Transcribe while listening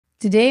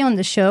Today on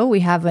the show, we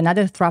have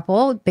another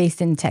throuple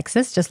based in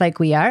Texas, just like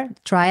we are,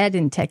 Triad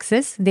in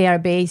Texas. They are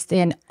based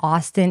in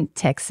Austin,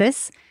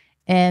 Texas.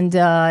 And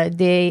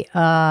they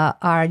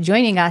are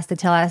joining us to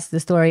tell us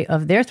the story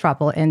of their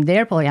throuple and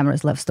their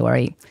polyamorous love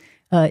story.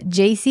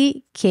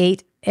 JC,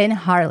 Kate, and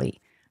Harley.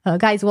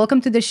 Guys,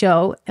 welcome to the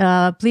show.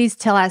 Please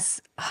tell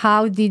us,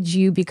 how did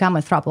you become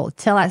a throuple?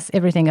 Tell us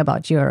everything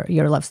about your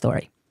love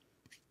story.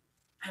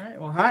 All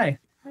right. Well, hi.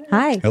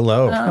 Hi.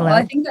 Hello. Hello. Well,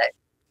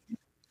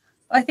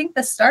 I think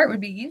the start would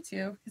be you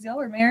two, because y'all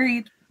were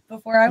married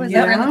before I was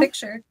ever in the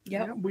picture.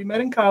 Yeah, we met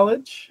in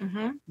college.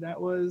 Mm-hmm.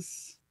 That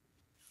was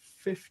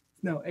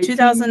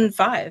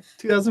 2005.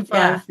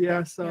 2005.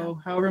 Yeah. So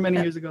however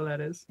many years ago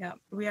that is. Yeah.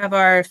 We have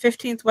our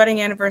 15th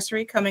wedding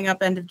anniversary coming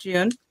up end of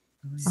June.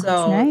 So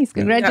that's nice.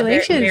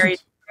 Congratulations. We got married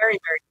very,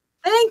 very.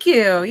 Thank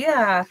you.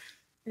 Yeah.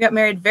 We got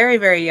married very,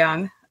 very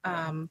young.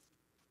 And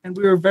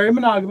we were very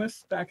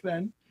monogamous back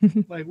then.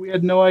 Like we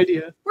had no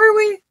idea. Were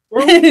we?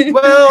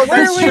 Well,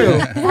 that's true.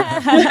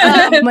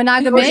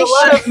 Monogamish. There's a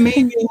lot of me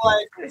being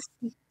like,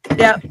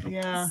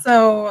 yeah.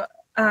 So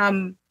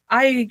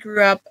I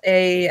grew up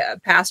a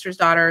pastor's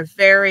daughter,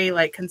 very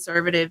like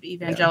conservative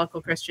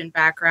evangelical Christian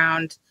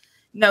background,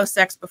 no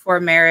sex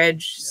before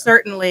marriage,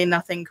 certainly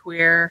nothing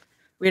queer.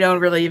 We don't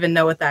really even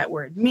know what that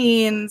word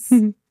means.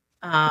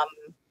 To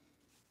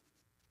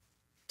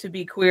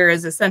be queer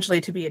is essentially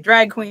to be a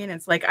drag queen.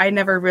 It's like I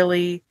never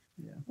really,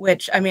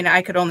 which I mean,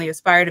 I could only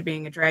aspire to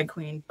being a drag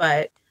queen,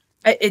 but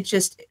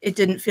it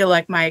didn't feel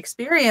like my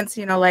experience,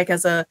 you know, like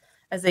as a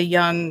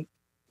young,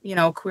 you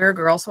know, queer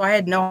girl. So I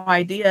had no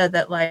idea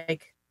that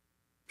like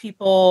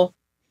people,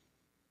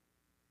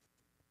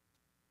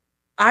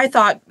 I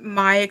thought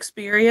my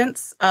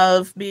experience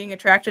of being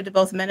attracted to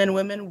both men and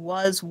women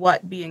was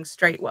what being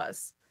straight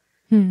was.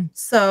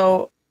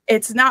 So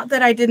it's not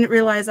that I didn't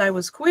realize I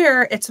was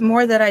queer. It's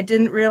more that I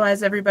didn't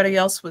realize everybody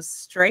else was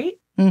straight.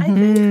 I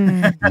think.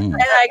 And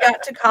I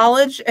got to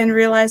college and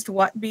realized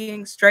what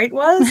being straight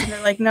was. And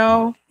they're like,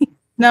 no,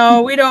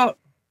 we don't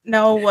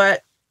know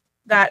what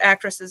that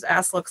actress's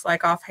ass looks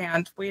like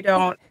offhand. We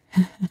don't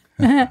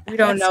know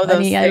those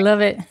things. I love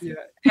it. yeah.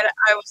 And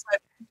I was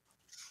like,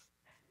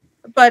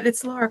 but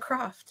it's Laura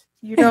Croft.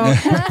 You don't.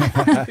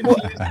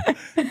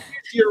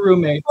 Your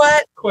roommate.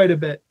 What? Quite a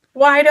bit.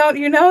 Why don't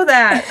you know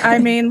that? I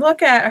mean,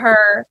 look at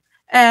her.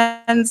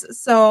 And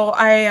so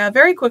I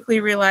very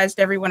quickly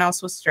realized everyone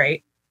else was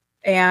straight.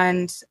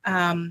 And,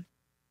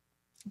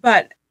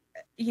 but,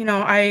 you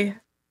know,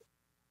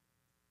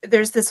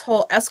 there's this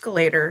whole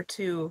escalator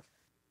to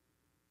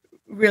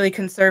really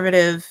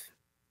conservative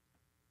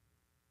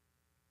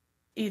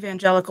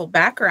evangelical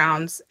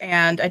backgrounds,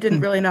 and I didn't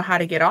really know how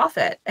to get off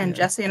it. And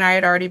Jesse and I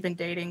had already been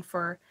dating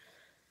for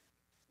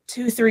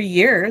 2-3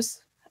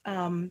 years,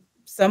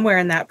 somewhere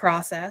in that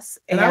process.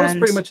 And I was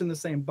pretty much in the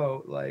same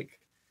boat. Like,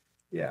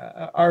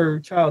 our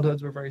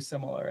childhoods were very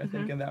similar, I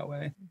think, in that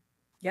way.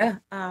 Yeah.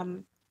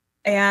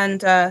 And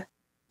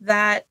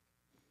that,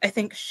 I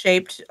think,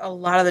 shaped a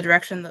lot of the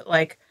direction that,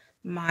 like,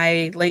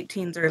 my late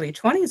teens, early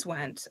 20s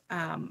went.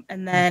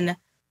 And then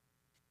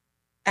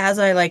as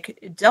I,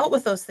 like, dealt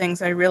with those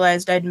things, I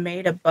realized I'd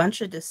made a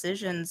bunch of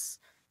decisions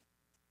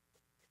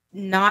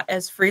not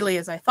as freely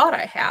as I thought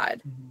I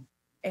had.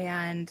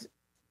 And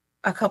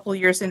a couple of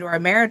years into our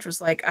marriage was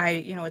like,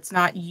 it's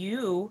not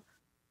you,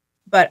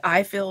 but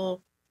I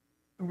feel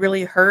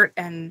really hurt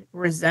and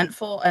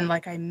resentful, and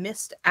like I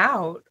missed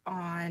out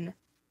on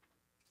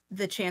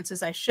the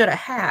chances I should have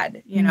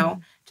had, you know,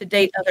 to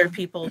date other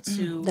people,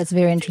 to that's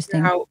very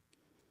interesting, out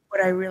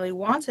what I really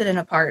wanted in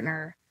a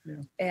partner. Yeah.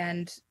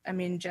 And I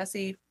mean,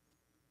 Jesse,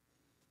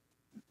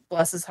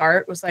 bless his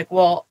heart, was like,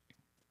 well,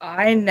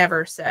 I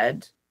never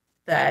said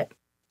that,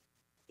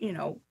 you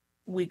know,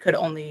 we could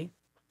only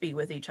be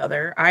with each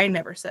other. I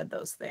never said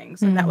those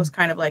things. And that was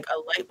kind of like a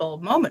light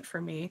bulb moment for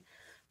me,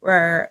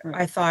 where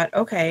I thought,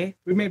 okay,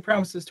 we made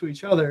promises to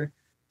each other,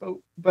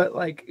 but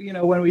like, you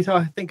know, when we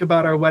think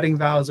about our wedding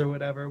vows or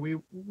whatever, we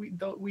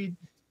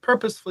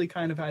purposefully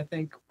kind of, I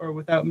think, or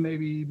without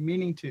maybe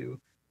meaning to,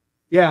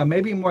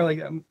 maybe more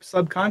like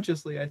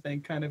subconsciously, I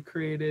think, kind of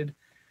created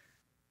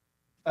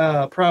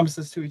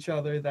promises to each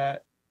other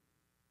that,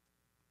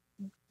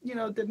 you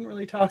know, didn't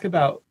really talk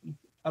about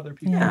other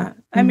people. Yeah.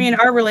 I mean,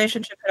 our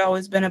relationship had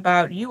always been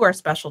about, you are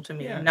special to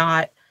me,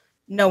 not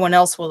no one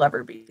else will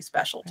ever be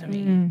special to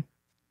me.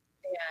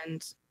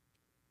 And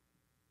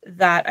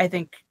that, I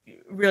think,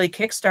 really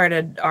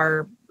kickstarted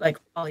our like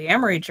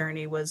polyamory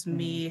journey, was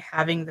me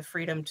having the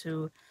freedom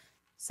to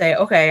say,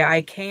 okay,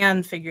 I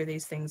can figure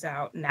these things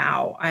out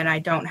now, and I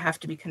don't have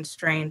to be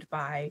constrained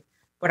by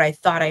what I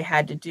thought I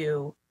had to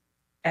do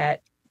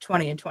at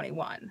 20 and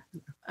 21,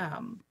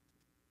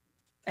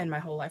 and my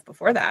whole life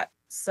before that.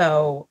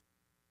 So,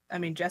 I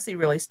mean, Jesse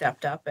really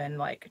stepped up and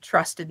like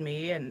trusted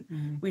me,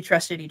 and we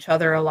trusted each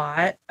other a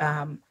lot.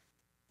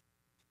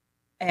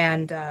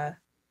 And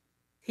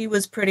he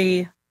was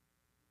pretty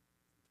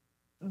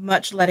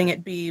much letting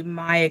it be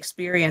my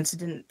experience.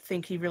 Didn't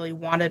think he really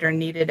wanted or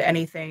needed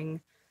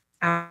anything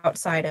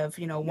outside of,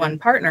 you know, one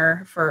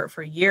partner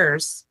for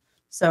years.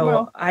 So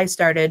Well, I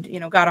started,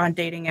 got on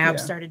dating apps, Yeah.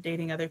 started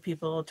dating other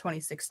people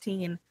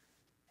 2016.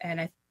 And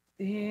I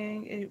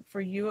think for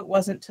you, it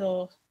wasn't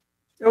till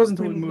It wasn't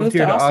until we moved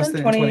here to Austin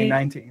in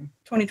 2019.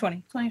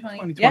 2020.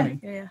 2020. 2020.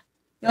 Yeah.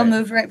 Y'all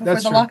moved right before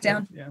That's the true.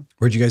 lockdown. Yeah.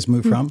 Where'd you guys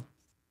move from?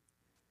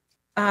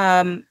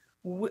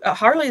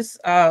 Harley's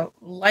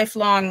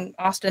lifelong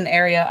Austin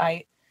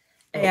area.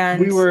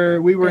 We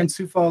were in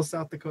Sioux Falls,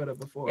 South Dakota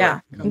before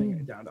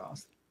coming down to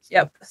Austin.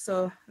 Yep.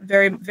 So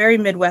very, very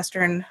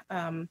Midwestern.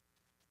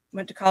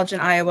 Went to college in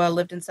Iowa,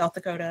 lived in South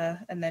Dakota,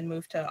 and then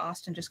moved to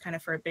Austin just kind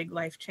of for a big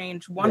life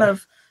change. One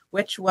of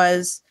which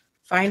was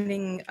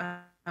finding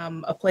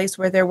a place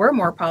where there were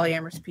more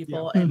polyamorous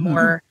people and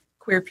more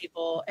queer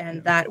people,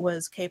 and that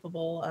was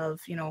capable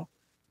of,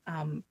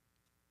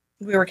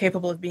 we were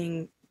capable of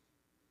being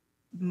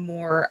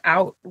more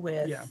out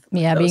with.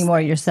 Being more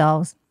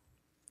yourselves.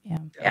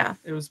 Yeah.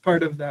 It was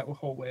part of that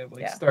whole way of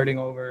like Yeah. starting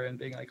over and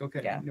being like,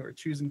 okay, Yeah. we're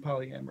choosing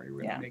polyamory.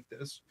 We're gonna make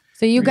this.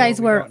 So you real. guys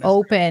We were don't necessarily-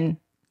 open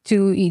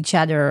to each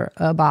other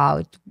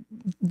about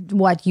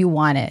what you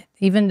wanted,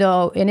 even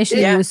though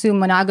initially you assume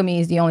monogamy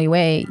is the only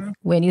way.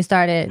 When you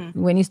started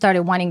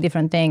wanting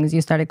different things,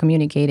 you started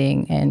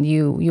communicating and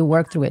you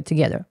worked through it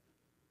together.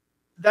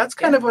 That's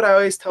kind of what I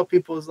always tell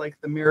people is like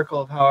the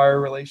miracle of how our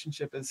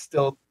relationship is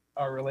still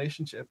our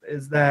relationship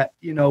is that,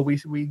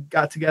 we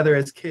got together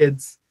as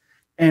kids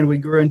and we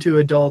grew into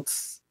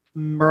adults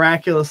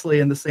miraculously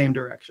in the same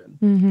direction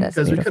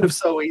because we could have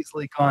so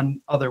easily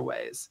gone other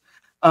ways.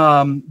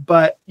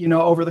 But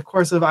over the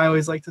course of, I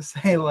always like to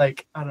say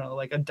like, I don't know,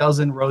 like a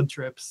dozen road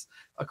trips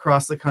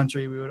across the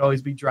country, we would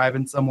always be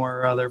driving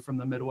somewhere or other from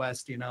the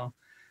Midwest,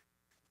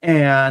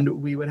 and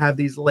we would have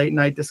these late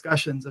night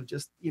discussions of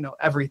just,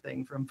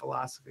 everything from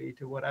philosophy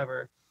to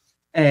whatever.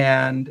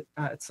 And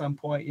at some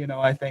point,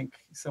 I think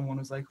someone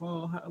was like,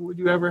 well, would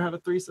you ever have a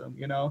threesome,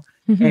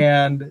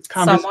 and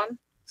Someone.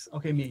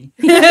 Okay, me.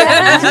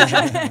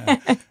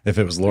 If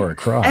it was Laura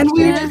Croft. And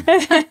we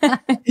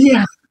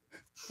yeah.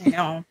 I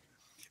know.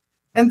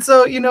 And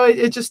so,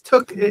 it just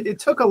took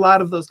a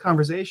lot of those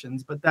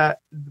conversations, but that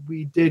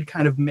we did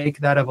kind of make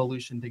that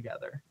evolution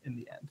together in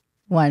the end.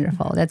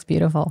 Wonderful. That's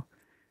beautiful.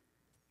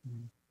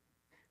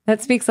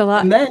 That speaks a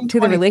lot And then to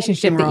the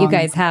relationship that you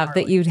guys have,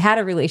 Harley. that you had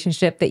a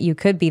relationship that you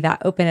could be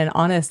that open and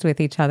honest with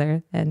each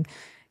other. And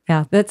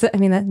yeah,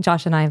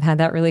 Josh and I have had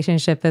that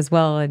relationship as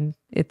well. And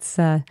it's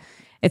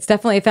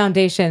definitely a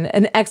foundation,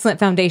 an excellent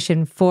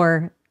foundation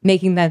for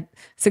making that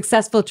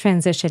successful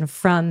transition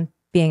from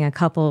being a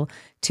couple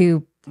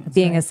to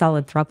being a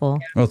solid throuple.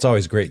 Well, it's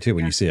always great too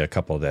when you see a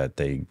couple that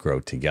they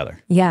grow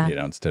together. Yeah.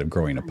 Instead of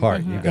growing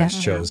apart, you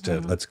guys chose to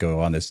let's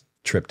go on this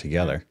trip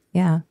together.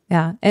 Yeah.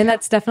 Yeah. And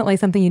that's definitely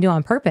something you do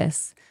on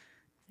purpose.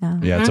 Yeah.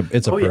 Yeah.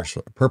 It's a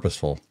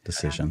purposeful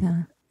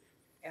decision.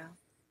 Yeah.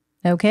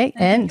 Okay.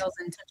 And And Daniel's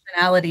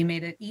intentionality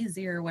made it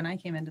easier when I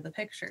came into the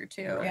picture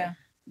too. Yeah.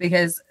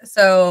 Because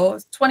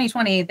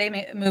 2020,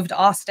 they moved to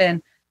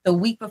Austin the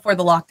week before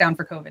the lockdown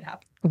for COVID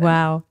happened.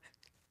 Wow.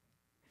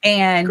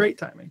 And Great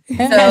timing.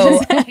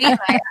 so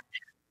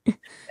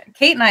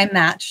Kate and I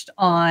matched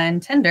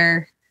on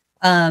Tinder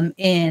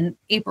in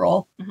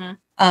April.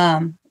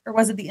 Or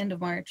was it the end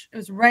of March? It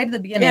was right at the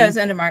beginning. Yeah, it was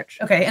end of March.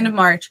 Okay, end of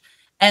March.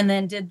 And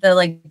then did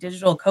the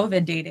digital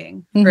COVID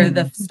dating for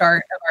the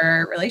start of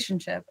our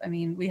relationship. I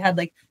mean, we had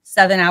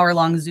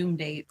 7-hour-long Zoom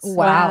dates.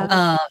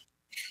 wow.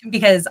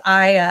 Because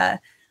I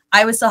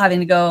was still having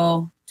to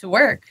go to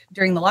work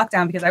during the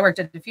lockdown because I worked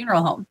at a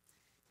funeral home.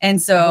 And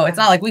so it's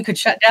not like we could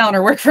shut down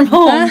or work from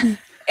home.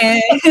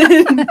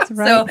 And That's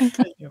right.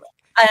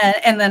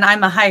 and then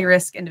I'm a high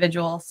risk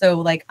individual.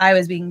 So I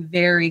was being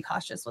very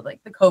cautious with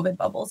the COVID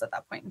bubbles at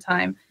that point in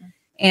time.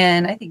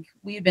 And I think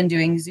we had been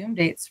doing Zoom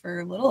dates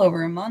for a little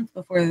over a month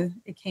before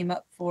it came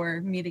up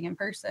for meeting in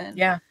person.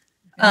 Yeah.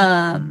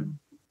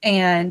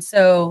 And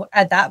so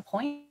at that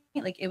point,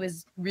 it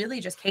was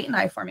really just Kate and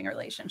I forming a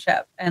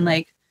relationship. And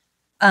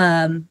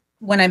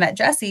when I met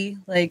Jesse,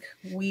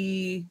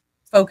 we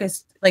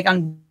focused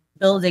on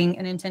building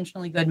an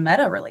intentionally good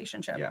meta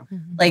relationship.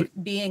 Yeah.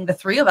 Being the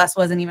three of us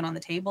wasn't even on the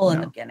table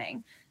in the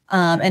beginning.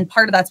 And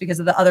part of that's because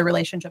of the other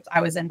relationships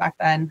I was in back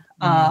then.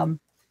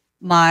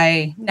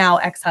 My now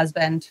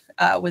ex-husband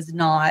was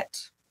not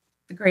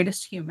the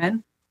greatest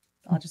human.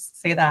 I'll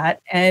just say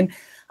that. And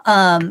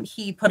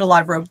he put a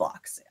lot of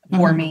roadblocks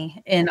for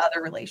me in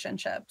other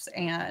relationships.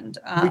 And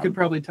we could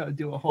probably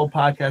do a whole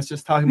podcast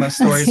just talking about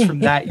stories from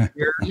that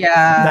year.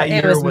 Yeah, That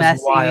year it was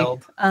messy.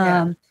 wild.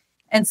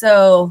 And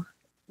so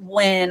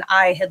when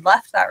I had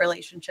left that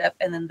relationship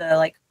and then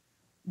the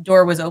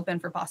door was open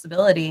for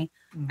possibility,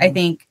 I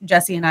think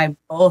Jesse and I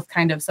both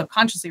kind of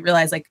subconsciously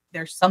realized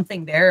there's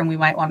something there and we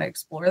might want to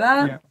explore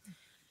that. Yeah.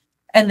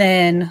 And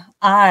then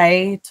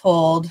I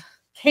told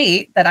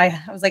Kate that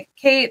I was like,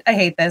 Kate, I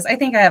hate this. I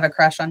think I have a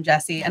crush on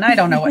Jesse and I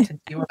don't know what to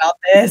do about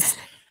this.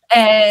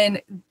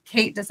 And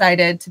Kate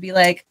decided to be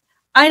like,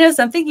 I know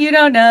something you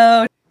don't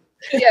know.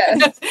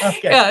 Yes. Okay.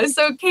 Yeah.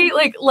 So Kate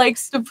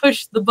likes to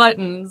push the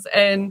buttons,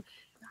 and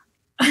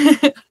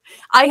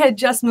I had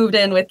just moved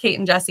in with Kate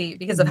and Jesse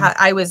because of how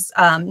I was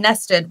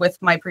nested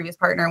with my previous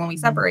partner when we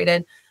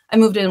separated. I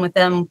moved in with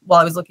them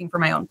while I was looking for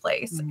my own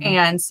place.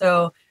 And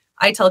so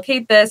I tell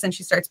Kate this, and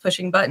she starts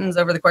pushing buttons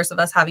over the course of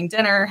us having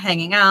dinner,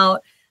 hanging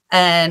out.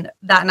 And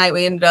that night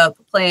we ended up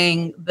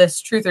playing this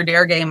truth or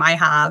dare game I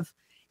have.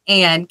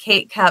 And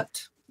Kate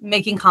kept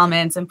making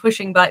comments and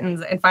pushing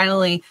buttons. And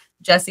finally,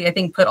 Jesse, I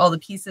think, put all the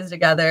pieces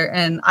together.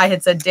 And I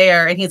had said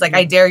dare. And he's like,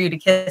 I dare you to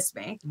kiss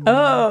me.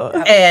 Oh.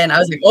 And I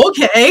was like,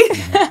 okay.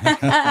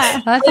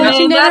 I thought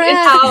you never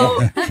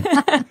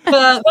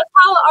that's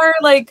how our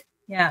like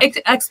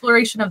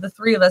exploration of the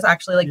three of us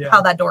actually like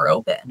how that door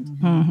opened.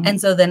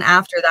 And so then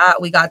after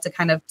that, we got to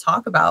kind of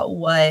talk about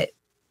what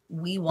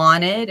we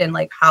wanted and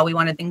like how we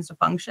wanted things to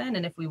function.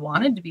 And if we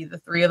wanted to be the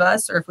three of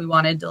us, or if we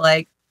wanted to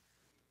like,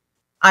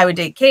 I would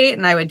date Kate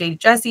and I would date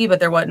Jesse, but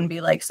there wouldn't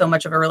be like so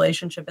much of a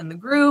relationship in the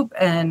group.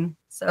 And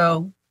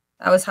so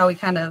that was how we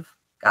kind of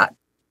got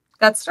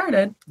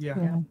started.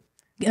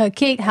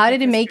 Kate, how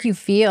did it make you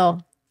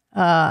feel,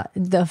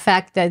 the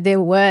fact that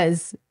there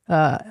was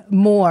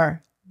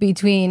more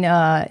between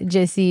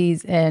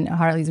Jesse's and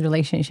Harley's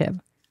relationship?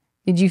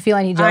 Did you feel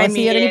any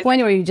jealousy at any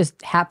point, or were you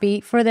just happy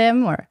for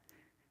them? Or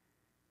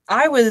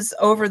I was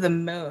over the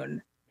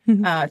moon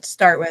to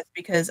start with,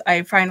 because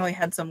I finally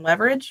had some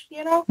leverage,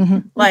 you know,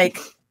 like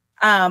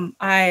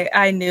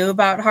I knew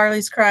about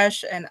Harley's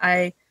crush, and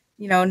I,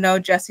 you know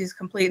Jesse's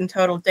complete and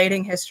total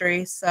dating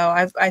history. So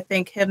I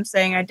think him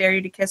saying, I dare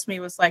you to kiss me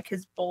was like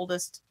his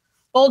boldest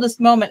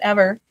moment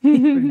ever.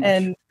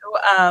 And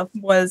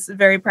was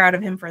very proud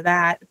of him for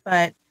that.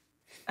 But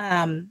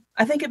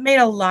I think it made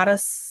a lot of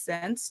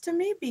sense to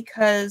me,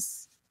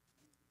 because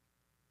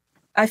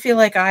I feel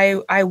like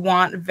I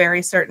want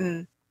very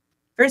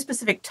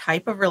specific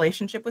type of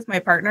relationship with my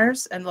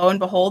partners, and lo and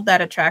behold,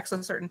 that attracts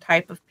a certain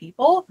type of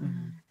people.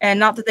 And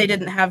not that they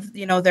didn't have,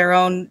 you know, their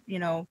own, you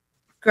know,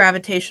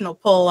 gravitational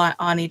pull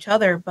on each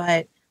other,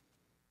 but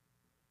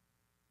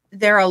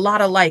they're a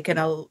lot alike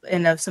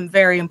in some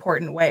very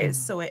important ways.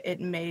 So it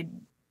made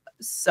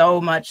so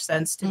much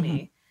sense to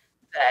me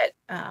that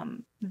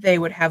they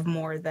would have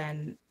more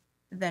than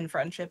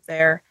friendship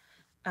there.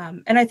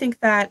 And I think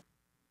that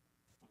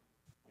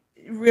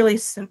really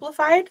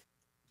simplified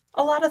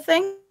a lot of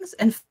things,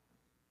 and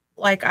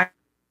like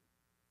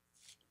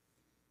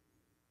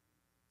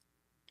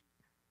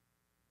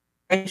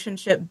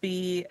relationship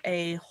be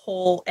a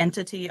whole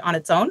entity on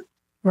its own,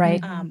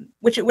 right?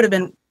 Which it would have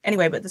been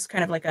anyway, but this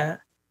kind of like to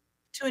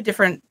a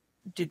different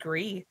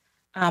degree,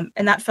 and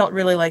that felt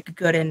really like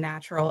good and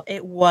natural.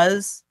 It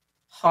was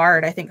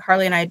hard. I think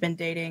Harley and I had been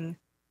dating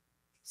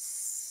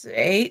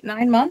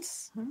 8-9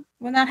 months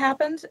when that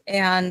happened,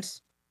 and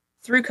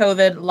through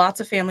COVID, lots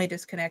of family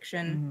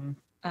disconnection,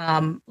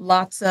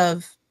 lots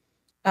of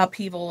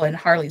upheaval in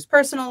Harley's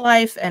personal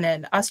life, and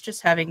in us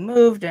just having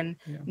moved and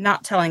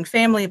not telling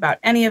family about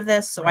any of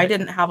this. So I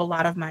didn't have a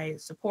lot of my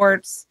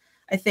supports.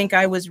 I think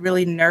I was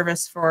really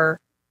nervous for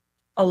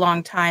a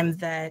long time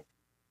that,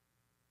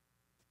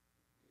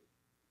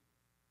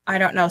 I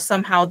don't know,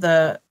 somehow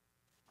the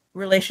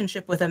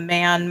relationship with a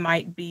man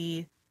might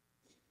be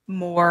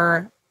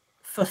more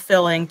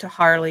fulfilling to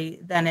Harley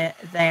than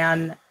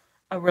a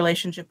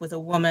relationship with a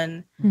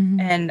woman.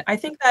 And I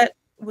think that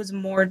was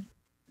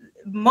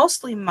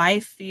mostly my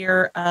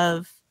fear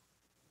of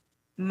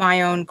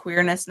my own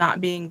queerness not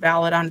being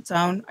valid on its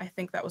own. I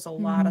think that was a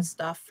lot of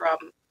stuff from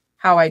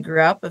how I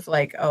grew up, of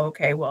like, oh,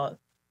 okay, well,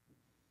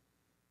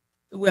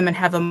 women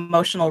have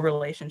emotional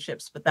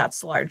relationships, but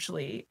that's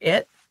largely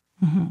it.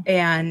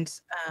 And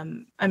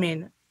I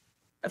mean,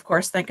 of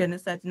course, thank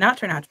goodness that did not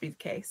turn out to be the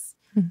case.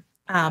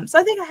 So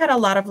I think I had a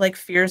lot of like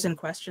fears and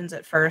questions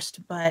at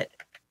first, but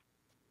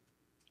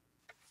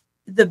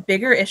the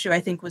bigger issue, I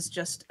think, was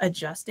just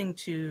adjusting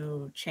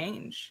to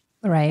change,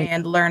 right?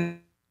 And learning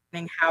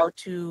how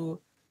to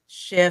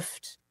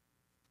shift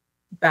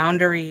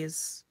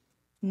boundaries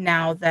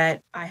now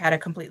that I had a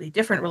completely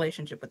different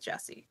relationship with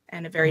Jesse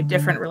and a very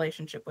different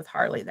relationship with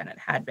Harley than it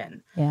had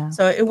been.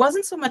 So it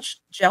wasn't so much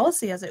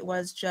jealousy as it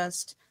was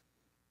just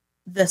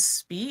the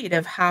speed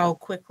of how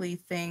quickly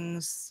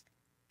things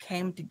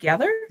came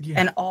together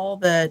and all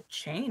the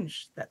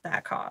change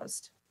that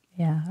caused.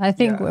 I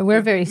think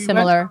we're very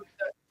similar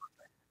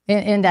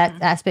in that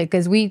aspect,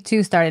 because we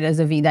too started as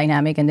a V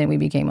dynamic and then we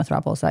became a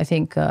throuple. So I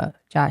think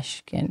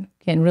Josh can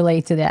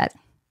relate to that.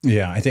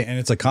 Yeah, I think, and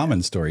it's a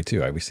common story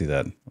too. We see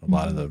that a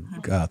lot of the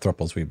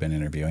throuples we've been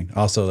interviewing.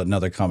 Also,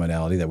 another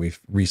commonality that we've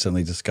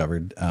recently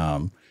discovered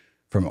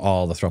from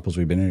all the throuples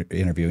we've been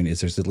interviewing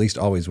is there's at least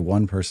always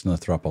one person in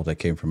the throuple that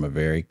came from a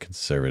very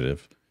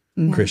conservative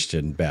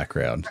Christian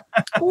background.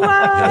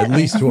 At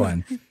least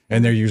one.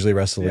 And they're usually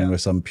wrestling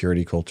with some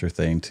purity culture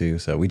thing too.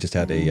 So we just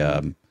had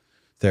a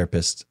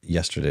therapist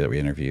yesterday that we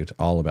interviewed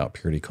all about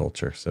purity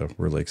culture. So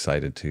really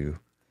excited to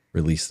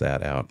release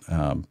that out.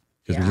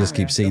 Because we just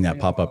keep seeing that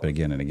pop up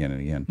again and again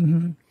and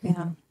again.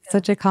 Yeah,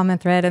 such a common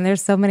thread. And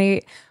there's so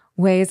many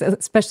ways,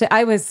 especially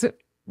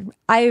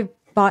I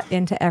bought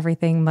into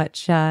everything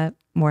much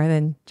more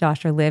than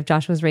Josh or Liv.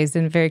 Josh was raised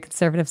in very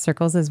conservative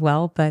circles as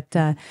well, but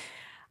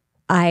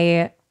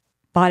I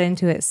bought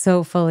into it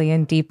so fully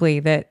and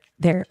deeply that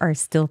there are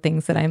still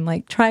things that I'm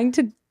like trying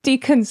to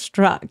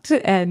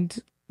deconstruct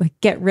and like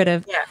get rid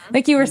of,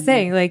 like you were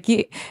saying, like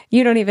you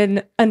don't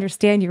even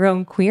understand your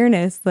own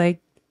queerness,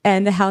 like,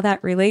 and how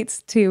that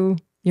relates to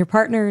your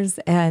partners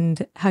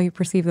and how you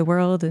perceive the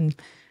world. And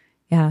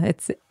yeah,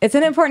 it's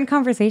an important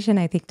conversation,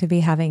 I think, to be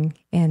having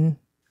in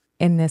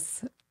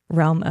this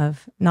realm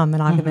of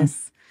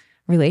non-monogamous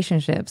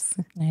relationships.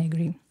 I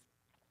agree.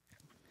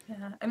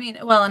 Yeah, I mean,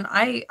 well, and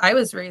I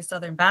was raised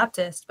Southern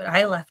Baptist, but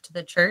I left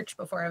the church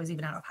before I was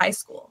even out of high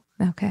school.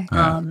 Okay.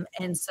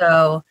 And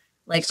so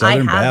like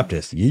Southern I have,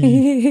 Baptist.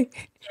 Yeah.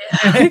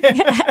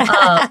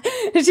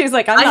 She's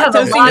like, I'm I not have a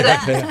dosing lot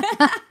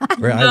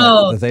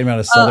it. The thing about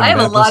a Southern I have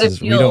a lot Baptist of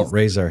is we don't feels.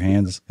 raise our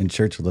hands in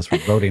church unless we're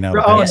voting out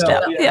a Oh, pastor.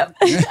 no. Yeah.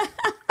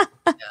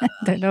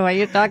 Don't know what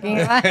you're talking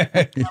about.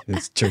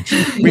 It's church.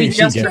 We She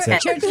just gets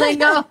it. Church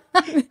lingo.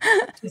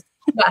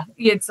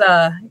 Yeah, it's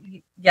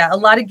a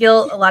lot of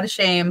guilt, a lot of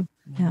shame.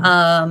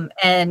 Yeah.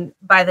 And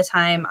by the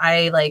time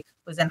I like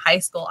was in high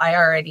school, I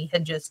already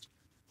had just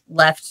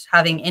left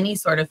having any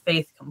sort of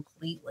faith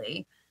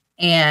completely.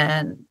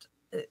 And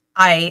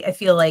I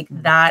feel like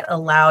that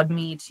allowed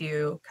me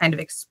to kind of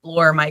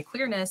explore my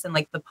queerness and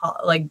like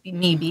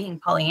me being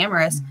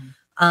polyamorous,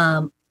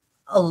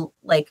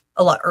 like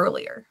a lot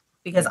earlier,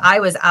 because I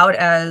was out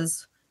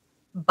as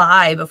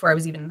bi before I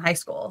was even in high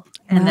school.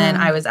 And then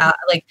I was out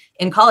like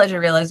in college, I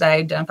realized I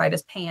identified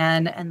as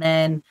pan. And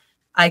then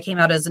I came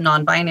out as a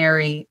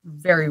non-binary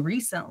very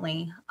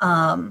recently.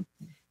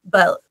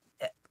 But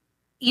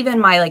even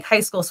my like high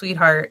school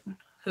sweetheart,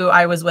 who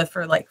I was with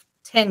for like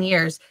 10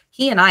 years,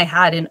 he and I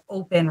had an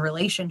open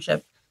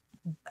relationship.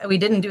 We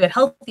didn't do it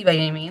healthy by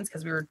any means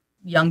because we were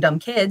young, dumb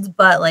kids,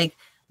 but like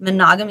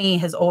monogamy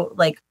has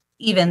like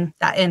even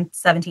that in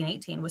 17,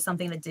 18 was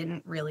something that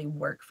didn't really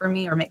work for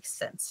me or make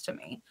sense to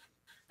me.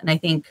 And I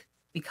think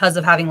because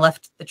of having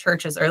left the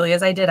church as early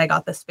as I did, I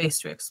got the space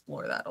to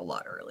explore that a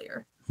lot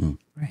earlier.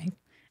 Right.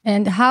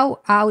 And how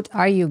out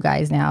are you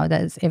guys now?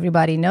 Does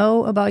everybody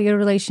know about your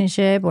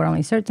relationship or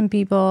only certain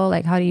people?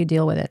 Like, how do you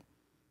deal with it?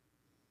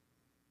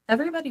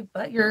 Everybody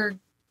but your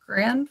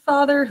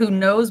grandfather who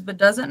knows but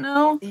doesn't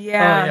know.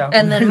 Yeah. Oh, yeah.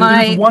 And then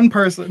There's one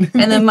person.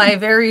 and then my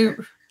very,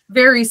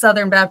 very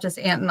Southern Baptist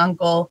aunt and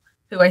uncle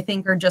who I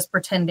think are just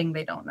pretending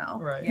they don't know.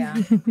 Right. Yeah.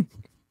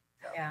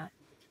 Yeah.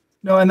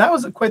 No, and that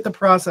was quite the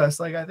process.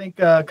 Like, I think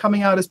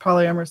coming out as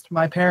polyamorous to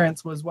my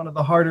parents was one of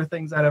the harder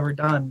things I'd ever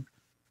done.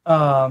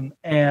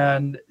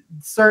 And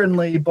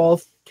certainly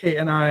both Kate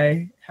and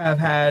I have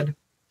had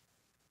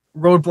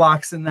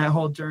roadblocks in that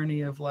whole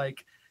journey of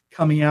like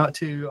coming out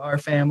to our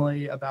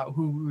family about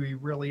who we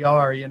really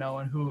are, you know,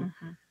 and who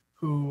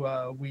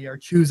we are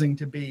choosing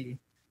to be.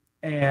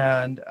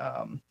 And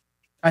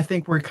I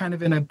think we're kind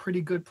of in a pretty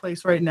good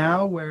place right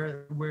now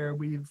where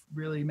we've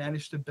really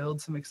managed to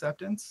build some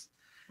acceptance.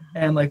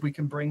 And like we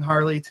can bring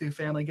Harley to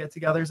family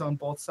get-togethers on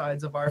both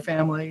sides of our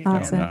family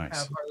Awesome. and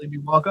have Harley be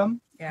welcome.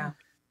 Yeah.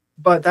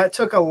 But that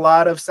took a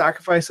lot of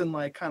sacrifice and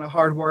like kind of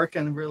hard work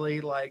and really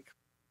like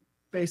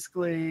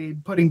basically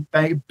putting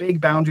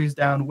big boundaries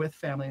down with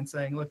family and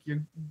saying, look,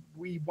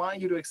 we want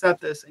you to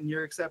accept this, and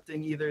you're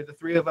accepting either the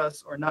three of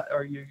us or not,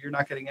 or you're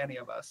not getting any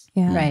of us.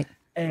 Yeah. Right.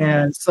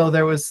 And so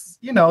there was,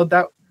 you know,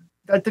 that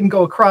didn't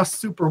go across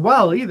super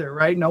well either,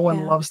 right? No one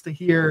Yeah. loves to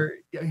hear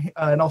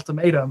an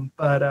ultimatum,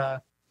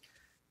 but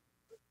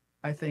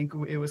I think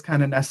it was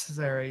kind of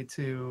necessary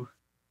to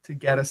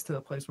get us to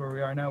the place where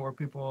we are now, where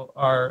people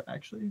are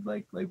actually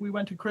like we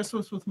went to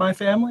Christmas with my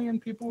family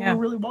and people were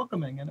really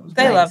welcoming, and it was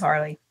They great. love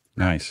Harley.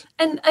 Nice.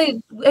 And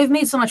I've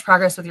made so much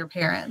progress with your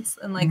parents.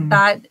 And like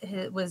that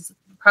was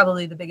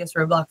probably the biggest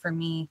roadblock for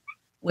me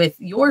with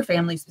your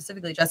family,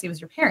 specifically Jesse, was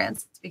your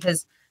parents,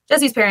 because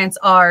Jesse's parents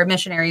are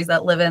missionaries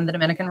that live in the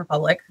Dominican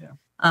Republic.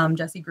 Yeah.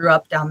 Jesse grew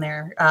up down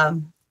there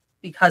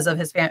because of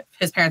his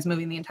parents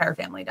moving the entire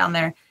family down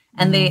there.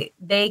 And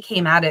they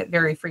came at it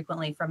very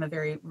frequently from a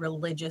very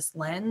religious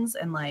lens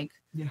and like,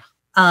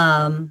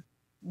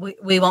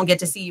 we won't get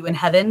to see you in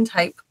heaven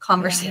type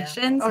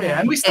conversations. Oh yeah,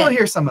 and we still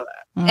hear some of that.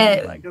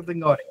 And, Like it didn't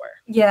go anywhere.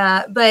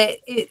 yeah, but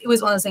it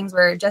was one of those things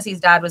where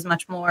Jesse's dad was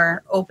much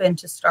more open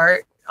to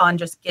start on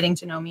just getting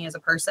to know me as a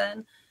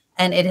person.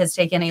 And it has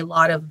taken a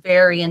lot of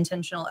very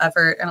intentional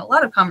effort and a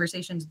lot of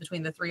conversations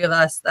between the three of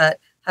us that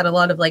had a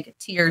lot of like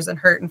tears and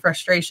hurt and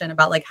frustration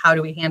about like, how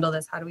do we handle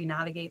this? How do we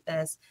navigate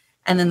this?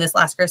 And then this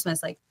last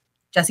Christmas, like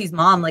Jesse's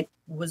mom, like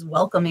was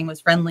welcoming,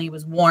 was friendly,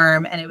 was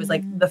warm. And it was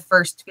like the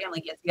first family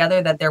get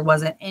together that there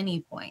wasn't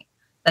any point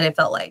that it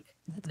felt like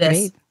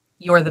great.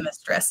 You're the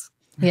mistress.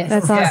 Yes.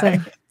 That's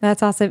awesome.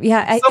 That's awesome.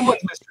 Yeah.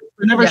 Someone's mystery.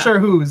 We're never sure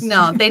whose.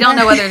 No, they don't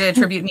know whether to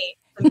attribute me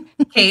to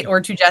Kate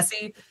or to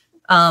Jesse.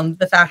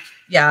 The fact,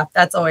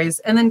 that's always.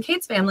 And then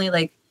Kate's family,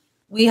 like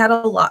we had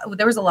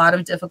there was a lot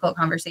of difficult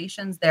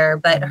conversations there,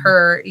 but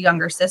her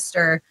younger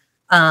sister,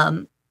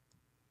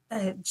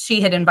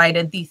 she had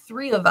invited the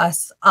three of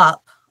us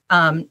up,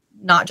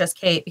 not just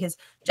Kate, because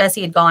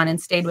Jesse had gone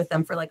and stayed with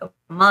them for like a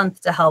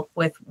month to help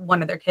with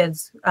one of their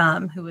kids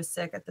who was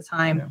sick at the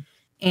time. Yeah.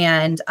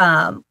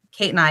 And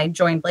Kate and I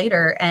joined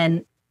later.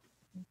 And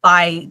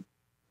by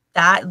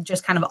that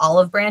just kind of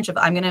olive branch of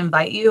I'm going to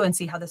invite you and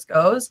see how this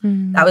goes.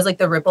 That was like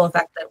the ripple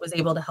effect that was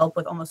able to help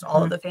with almost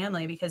all of the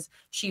family, because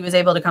she was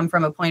able to come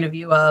from a point of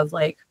view of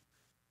like,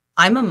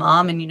 I'm a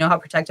mom and you know how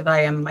protective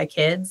I am of my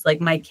kids. Like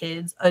my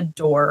kids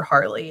adore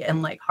Harley,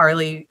 and like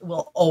Harley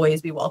will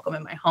always be welcome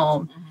in my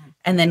home.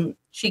 And then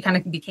she kind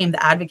of became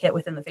the advocate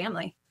within the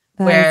family,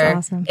 where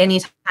awesome.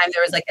 anytime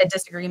there was like a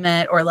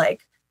disagreement or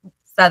like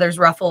feathers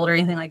ruffled or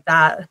anything like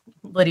that,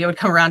 Lydia would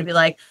come around and be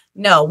like,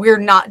 no, we're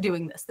not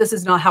doing this. This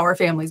is not how our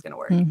family's going to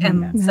work.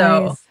 And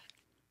so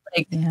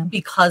like,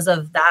 because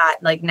of that,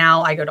 like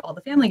now I go to all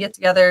the family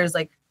get-togethers.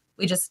 Like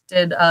we just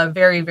did a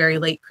very, very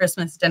late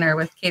Christmas dinner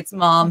with Kate's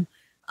mom,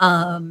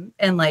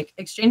 and like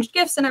exchanged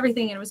gifts and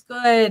everything. And it was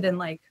good. And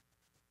like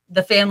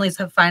the families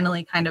have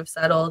finally kind of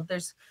settled.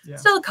 There's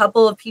still a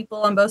couple of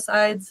people on both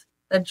sides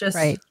that just,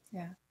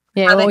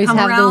 you always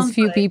have those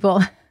few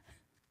people.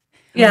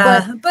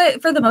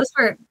 But for the most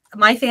part,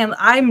 my family,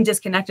 I'm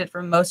disconnected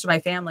from most of my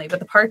family, but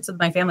the parts of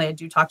my family I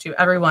do talk to,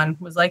 everyone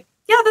was like,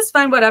 yeah, that's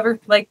fine, whatever.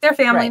 Like they're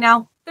family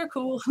now. They're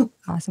cool.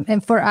 Awesome.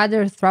 And for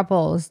other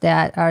throuples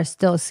that are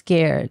still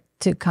scared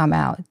to come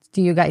out,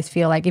 do you guys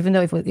feel like, even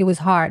though it was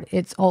hard,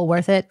 it's all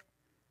worth it?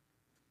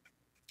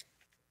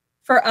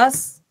 For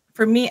us,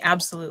 for me,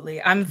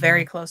 absolutely. I'm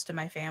very close to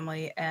my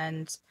family,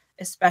 and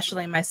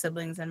especially my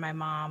siblings and my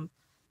mom.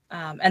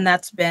 And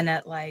that's been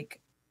at like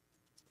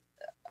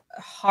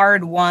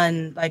hard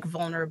won, like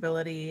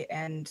vulnerability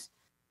and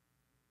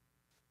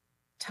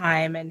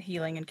time and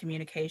healing and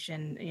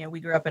communication. You know,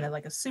 we grew up in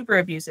a super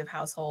abusive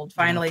household,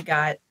 finally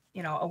got,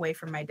 away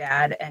from my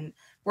dad, and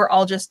we're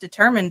all just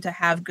determined to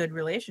have good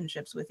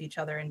relationships with each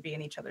other and be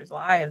in each other's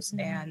lives.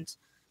 And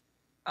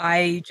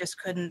I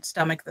just couldn't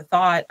stomach the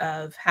thought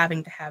of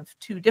having to have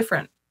two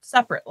different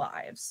separate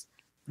lives.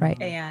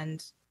 Right.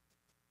 And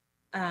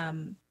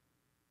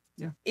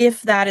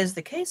if that is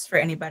the case for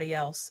anybody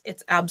else,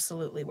 it's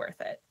absolutely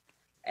worth it.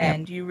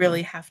 And you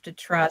really have to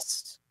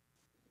trust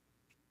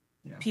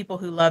people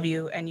who love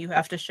you, and you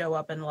have to show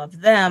up and love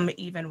them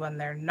even when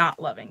they're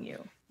not loving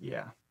you.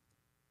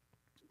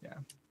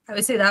 I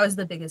would say that was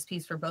the biggest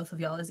piece for both of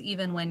y'all, is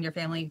even when your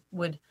family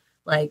would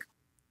like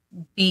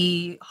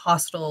be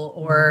hostile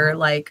or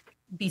like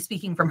be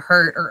speaking from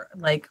hurt or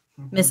like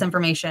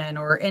misinformation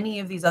or any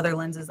of these other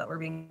lenses that were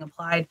being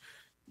applied,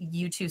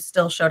 you two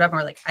still showed up and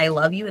were like, I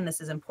love you and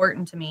this is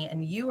important to me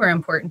and you are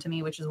important to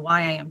me, which is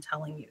why I am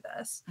telling you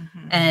this.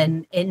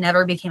 And it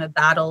never became a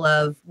battle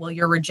of, well,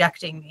 you're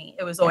rejecting me.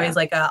 It was always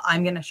like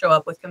I'm going to show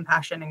up with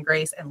compassion and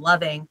grace and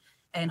loving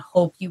and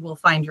hope you will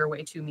find your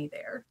way to me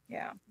there.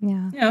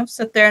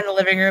 Sit there in the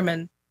living room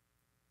and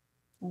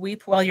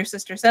weep while your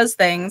sister says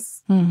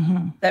things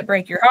that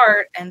break your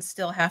heart, and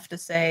still have to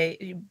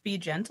say, be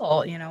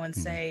gentle, and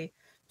say,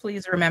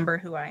 please remember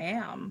who I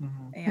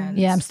am. And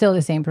I'm still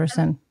the same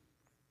person.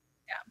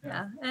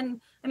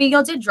 And I mean,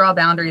 y'all did draw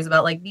boundaries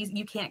about like these,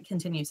 you can't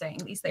continue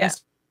saying these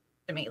things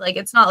to me. Like,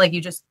 it's not like you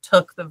just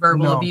took the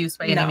verbal abuse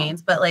by any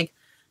means, but like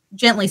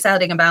gently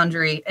setting a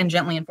boundary and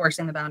gently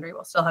enforcing the boundary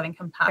while still having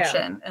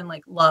compassion and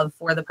like love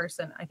for the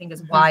person, I think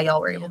is why y'all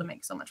were able to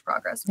make so much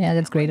progress. Yeah,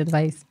 that's great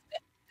advice.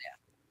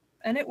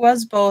 And it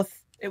was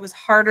both, it was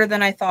harder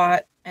than I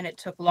thought, and it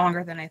took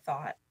longer than I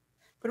thought,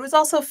 but it was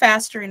also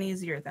faster and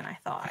easier than I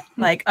thought.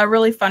 Like a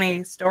really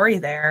funny story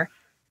there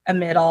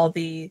amid all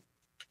the,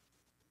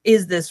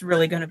 is this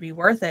really going to be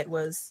worth it,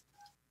 was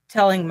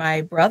telling my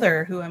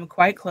brother, who I'm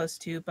quite close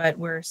to, but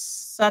we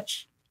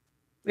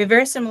have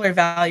very similar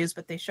values,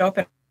 but they show up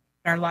in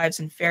our lives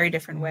in very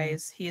different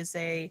ways. He is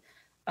a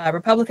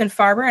Republican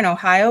farmer in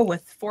Ohio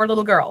with 4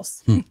 little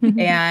girls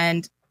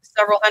and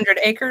several hundred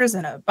acres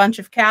and a bunch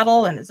of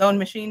cattle and his own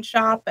machine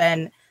shop,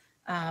 and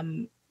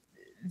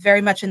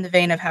very much in the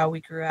vein of how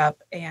we grew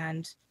up.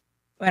 And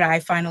when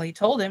I finally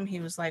told him, he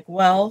was like,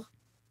 well,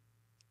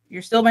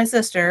 you're still my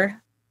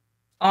sister.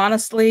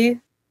 Honestly,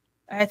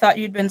 I thought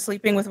you'd been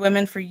sleeping with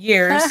women for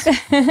years.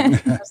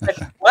 I was like,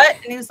 what?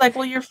 And he was like,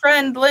 well, your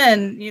friend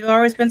Lynn, you've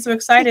always been so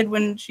excited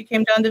when she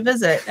came down to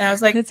visit. And I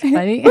was like, that's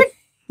funny.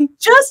 We're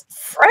just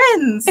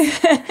friends.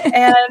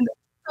 And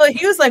so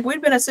he was like,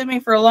 we'd been assuming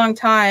for a long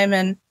time.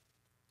 And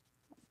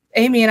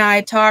Amy and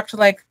I talked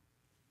like,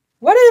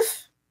 what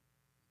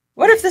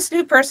if this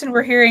new person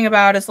we're hearing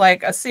about is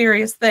like a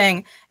serious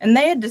thing? And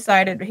they had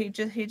decided, he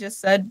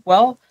just said,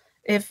 well,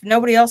 if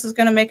nobody else is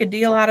going to make a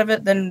deal out of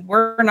it, then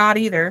we're not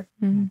either.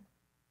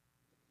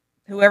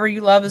 Whoever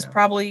you love is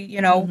probably,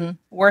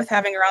 worth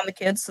having around the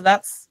kids. So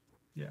that's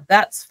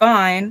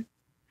fine.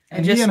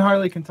 And he and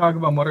Harley can talk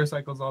about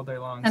motorcycles all day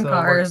long. And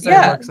cars.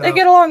 They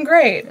get along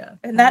great.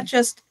 And that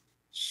just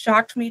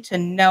shocked me to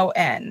no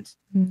end.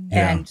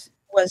 And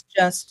was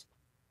just,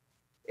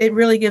 it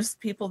really gives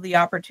people the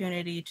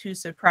opportunity to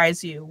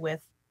surprise you with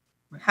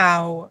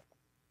how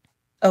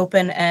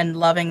open and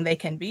loving they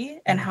can be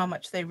and how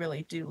much they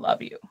really do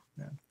love you.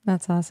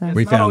 That's awesome.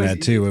 We found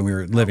that too when we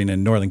were living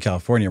in Northern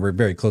California. We're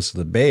very close to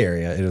the Bay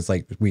Area. It was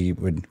like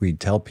we'd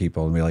tell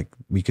people, and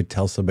we could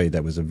tell somebody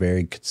that was a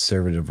very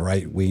conservative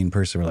right-wing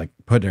person. We're like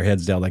putting their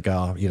heads down like,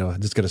 oh,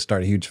 just going to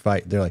start a huge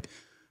fight. They're like,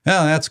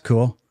 oh, that's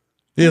cool.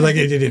 Like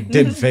it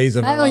didn't phase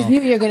him. I always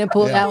knew you were going to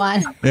pull that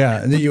one.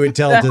 Yeah, and then you would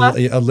tell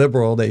a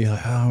liberal that you're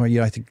like, oh,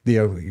 I think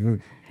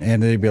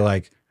and they'd be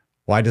like,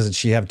 why doesn't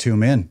she have 2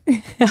 men?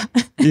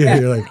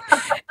 You're like,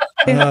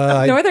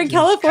 Northern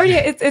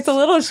California, it's a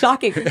little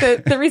shocking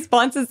the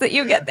responses that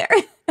you get there.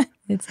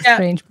 It's a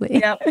strange place.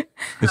 Yep.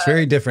 it's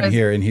very different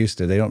here in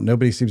Houston.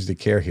 Nobody seems to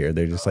care here.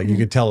 They're just like, you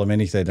could tell them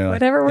anything. They're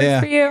like, Whatever works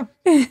for you.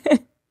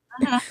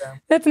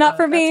 That's not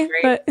for me,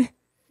 but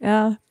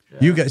yeah.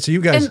 You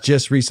guys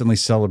just recently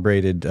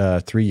celebrated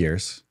 3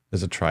 years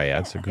as a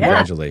triad, so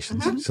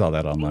congratulations. Saw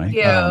that online.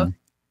 Thank you.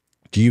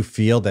 Do you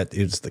feel that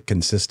it's the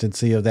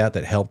consistency of that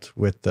helped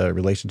with the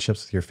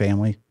relationships with your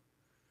family?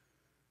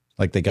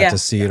 Like they got to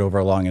see it over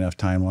a long enough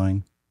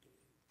timeline?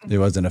 It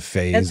wasn't a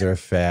phase or a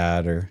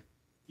fad or...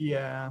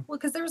 Yeah. Well,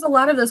 because there was a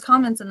lot of those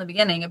comments in the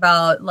beginning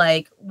about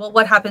like, well,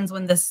 what happens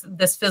when this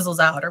fizzles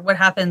out, or what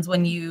happens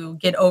when you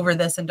get over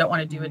this and don't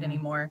want to do it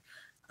anymore?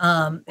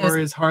 Or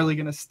is Harley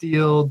going to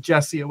steal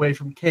Jesse away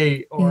from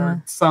Kate,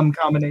 or some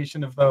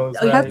combination of those?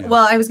 Right?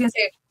 Well, I was going to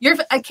say,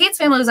 Kate's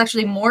family was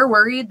actually more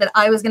worried that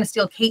I was going to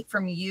steal Kate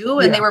from you,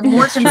 and they were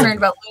more concerned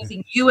about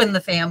losing you in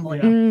the family.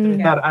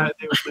 They thought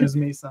they would lose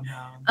me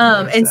somehow.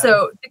 And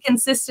so the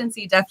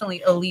consistency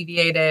definitely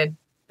alleviated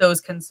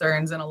those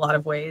concerns in a lot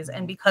of ways.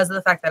 And because of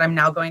the fact that I'm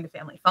now going to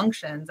family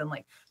functions and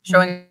like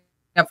showing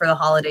up for the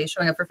holidays,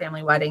 showing up for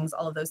family weddings,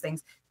 all of those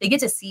things, they get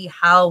to see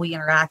how we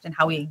interact and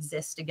how we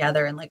exist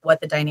together and like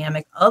what the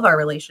dynamic of our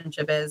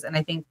relationship is. And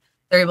I think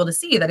they're able to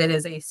see that it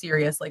is a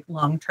serious, like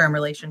long-term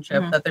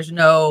relationship, that there's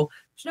no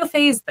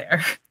phase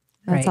there.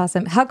 That's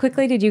awesome. How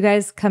quickly did you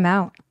guys come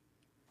out?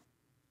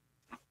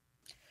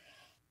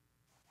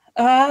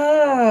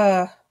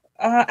 After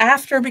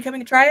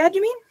becoming a triad,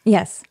 you mean?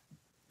 Yes.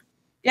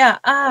 Yeah.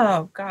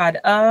 Oh God.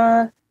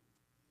 I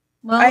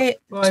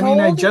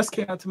just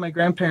came out to my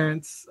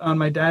grandparents on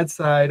my dad's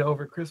side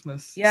over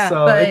Christmas. Yeah.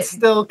 So it's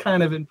still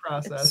kind of in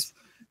process.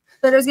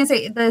 But I was gonna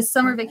say the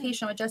summer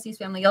vacation with Jesse's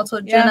family. Y'all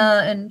told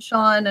Jenna and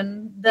Sean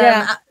and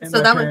them. And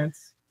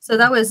So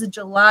that was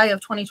July of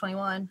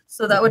 2021.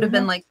 So that would have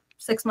been like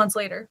 6 months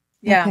later.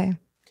 Yeah. Okay.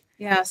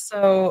 Yeah.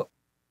 So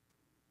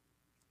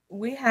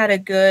we had a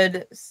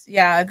good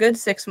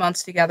 6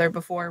 months together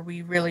before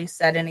we really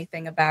said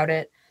anything about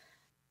it.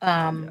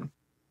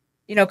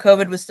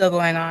 COVID was still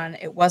going on.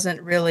 It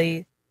wasn't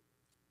really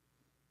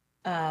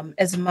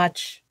as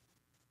much.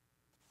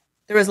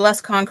 There was less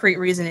concrete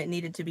reason it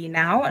needed to be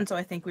now. And so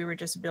I think we were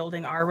just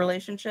building our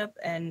relationship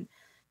and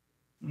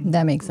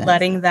that makes sense.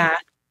 Letting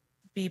that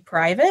be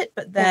private.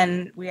 But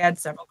then we had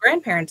several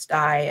grandparents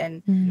die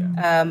and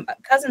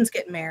cousins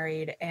get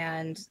married,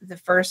 and the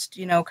first,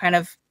 kind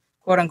of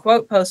quote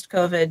unquote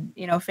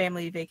post-COVID,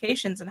 family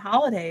vacations and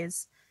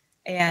holidays.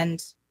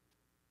 And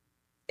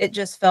it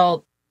just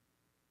felt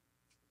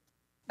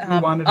we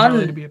wanted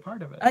Harley to be a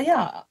part of it.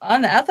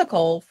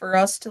 Unethical for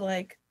us to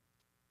like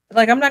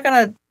I'm not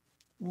gonna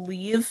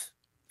leave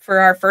for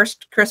our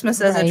first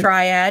Christmas as a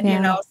triad,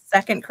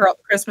 second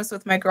Christmas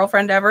with my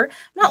girlfriend ever.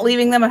 I'm not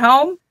leaving them at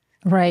home.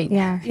 Right.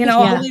 Yeah.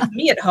 I'll leave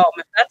me at home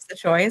if that's the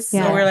choice.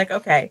 Yeah. So we're like,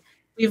 okay,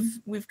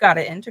 we've got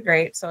to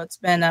integrate. So it's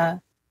been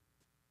a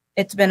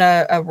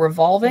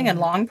revolving and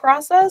long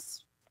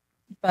process.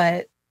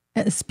 But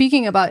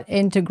speaking about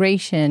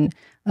integration,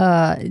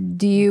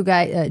 do you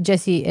guys,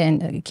 Jesse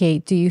and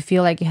Kate, do you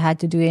feel like you had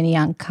to do any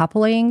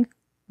uncoupling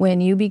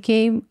when you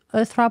became a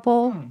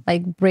throuple?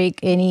 Like break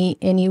any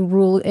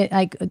rule,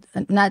 like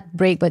not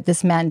break, but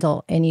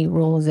dismantle any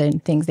rules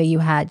and things that you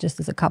had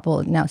just as a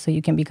couple now so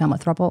you can become a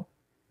throuple?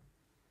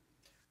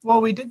 Well,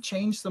 we did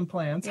change some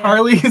plans. Yeah.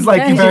 Harley is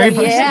like very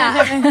much.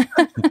 Yeah.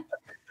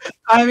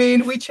 I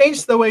mean, we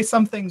changed the way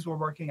some things were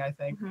working, I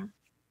think.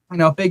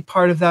 A big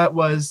part of that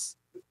was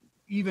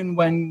even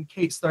when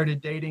Kate started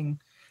dating,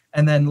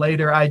 and then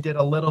later I did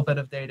a little bit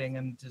of dating,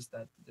 and just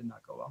that did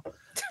not go well.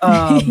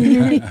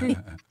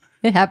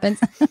 It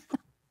happens.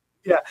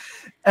 Yeah.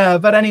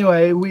 But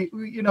anyway, we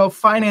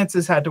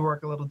finances had to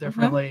work a little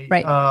differently.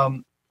 Right.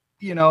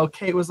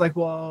 Kate was like,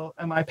 well,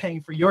 am I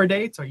paying for your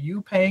dates? Are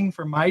you paying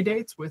for my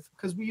dates?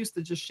 Because we used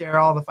to just share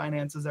all the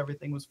finances.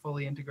 Everything was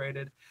fully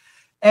integrated.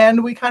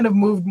 And we kind of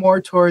moved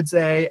more towards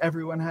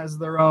everyone has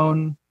their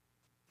own,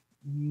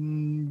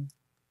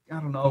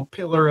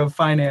 pillar of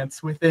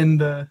finance within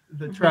the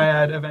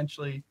triad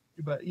eventually.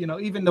 But,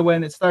 even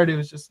when it started, it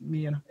was just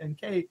me and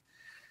Kate.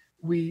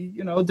 We,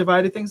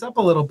 divided things up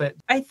a little bit.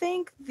 I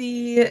think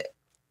the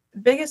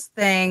biggest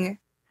thing,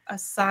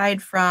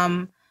 aside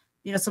from,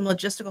 some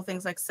logistical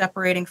things like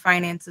separating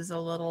finances a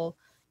little,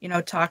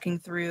 talking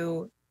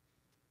through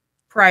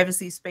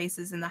privacy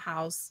spaces in the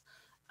house,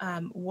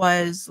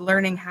 was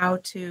learning how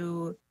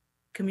to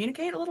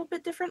communicate a little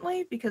bit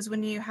differently. Because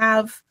when you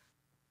have,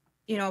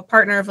 a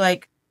partner of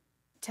like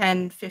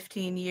 10,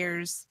 15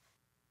 years,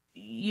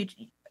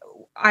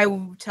 I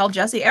tell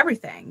Jesse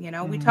everything,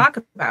 we talk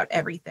about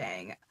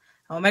everything.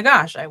 Oh my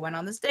gosh, I went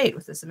on this date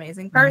with this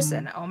amazing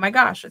person. Oh my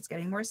gosh, it's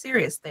getting more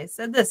serious. They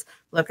said this.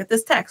 Look at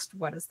this text.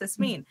 What does this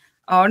mean?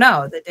 Oh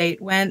no, the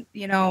date went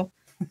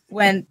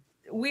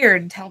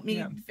weird. Tell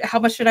me, how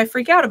much should I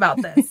freak out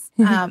about this?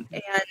 And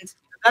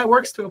that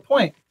works to a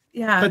point.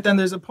 Yeah. But then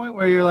there's a point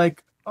where you're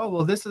like, oh,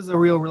 well, this is a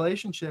real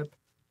relationship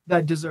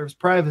that deserves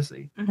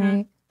privacy.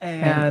 Right.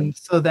 And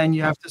so then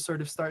you have to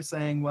sort of start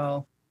saying,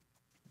 well,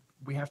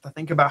 we have to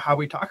think about how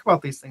we talk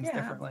about these things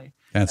differently.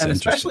 That's and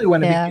interesting. especially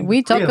when it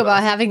we talk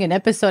about having an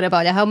episode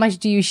about how much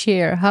do you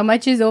share? How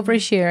much is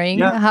oversharing?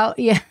 How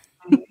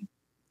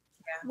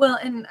Well,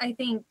 and I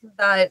think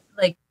that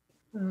like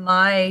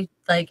my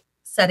like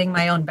setting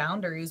my own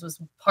boundaries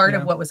was part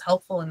of what was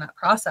helpful in that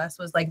process,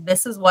 was like,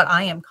 this is what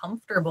I am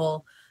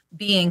comfortable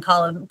being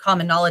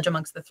common knowledge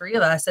amongst the three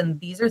of us. And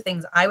these are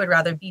things I would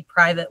rather be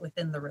private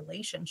within the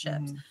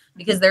relationships,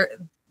 because they're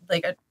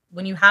like,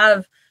 when you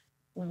have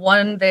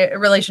one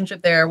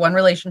relationship there, one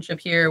relationship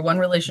here, one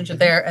relationship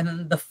there, and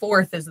then the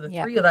fourth is the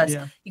three of us,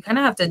 you kind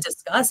of have to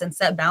discuss and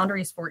set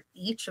boundaries for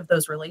each of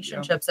those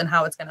relationships and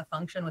how it's going to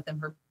function with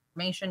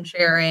information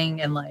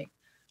sharing and like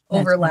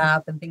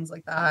overlap and things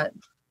like that.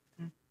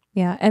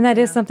 Yeah. And that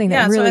is something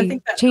that really so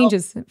that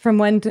changes from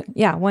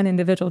one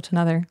individual to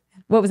another.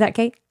 What was that,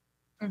 Kate?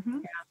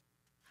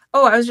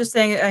 Oh, I was just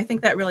saying, I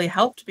think that really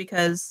helped,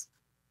 because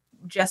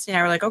Jesse and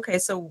I were like, okay,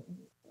 so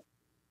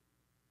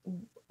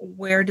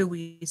where do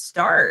we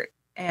start?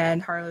 And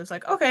Harley was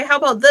like, okay, how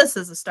about this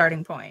as a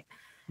starting point?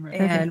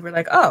 And we're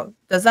like, oh,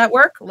 does that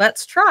work?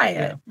 Let's try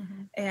it.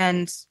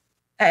 And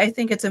I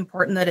think it's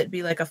important that it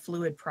be like a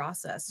fluid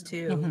process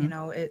too. You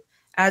know,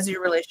 as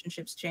your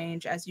relationships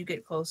change, as you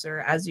get closer,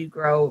 as you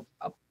grow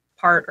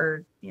apart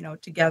or, you know,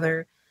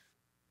 together,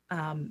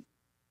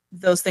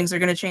 those things are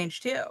going to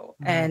change too.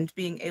 And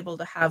being able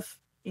to have,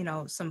 you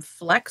know, some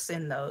flex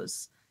in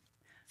those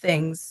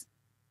things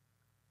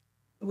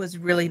was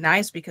really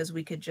nice, because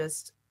we could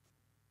just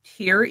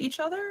hear each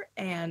other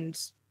and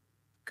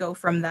go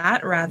from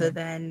that, rather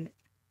than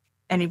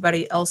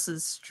anybody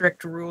else's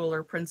strict rule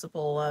or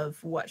principle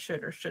of what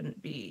should or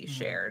shouldn't be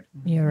shared.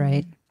 You're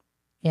right.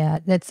 Yeah,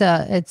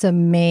 it's a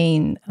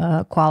main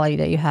quality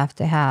that you have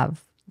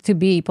to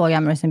be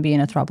polyamorous and be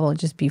in a throuple.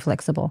 Just be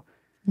flexible.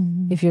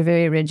 If you're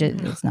very rigid,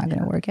 it's not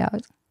going to work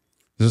out.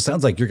 So it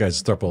sounds like your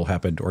guys' throuple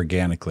happened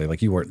organically.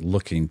 Like you weren't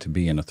looking to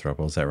be in a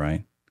throuple. Is that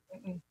right?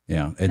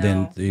 Yeah. And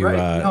then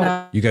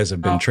you guys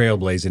have been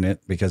trailblazing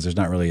it, because there's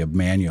not really a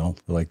manual.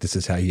 Like, this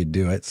is how you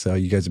do it. So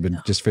you guys have been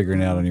just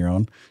figuring it out on your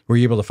own. Were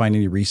you able to find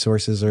any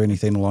resources or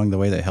anything along the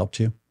way that helped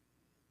you?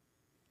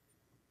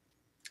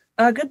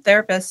 Good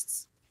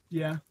therapists.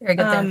 Yeah. Very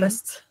good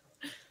therapists.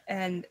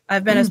 And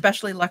I've been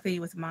especially lucky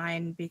with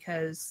mine,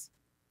 because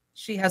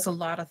she has a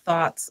lot of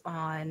thoughts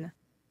on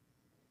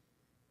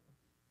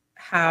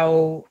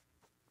how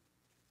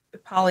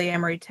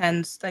polyamory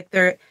tends, like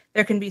there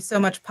can be so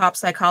much pop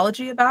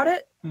psychology about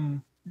it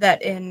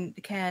that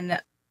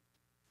can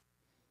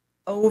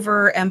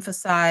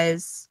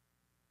overemphasize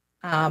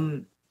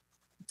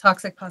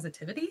toxic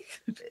positivity.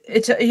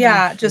 It's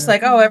just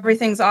like, oh,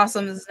 everything's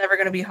awesome, this is never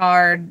going to be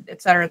hard,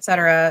 et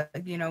cetera,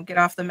 you know, get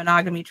off the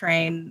monogamy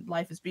train,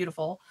 life is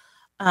beautiful.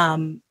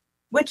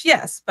 Which,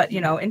 yes, but, you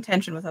know,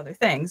 intention with other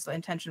things,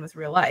 intention with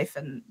real life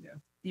and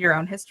your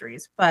own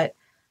histories. But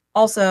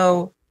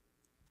also,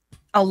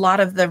 a lot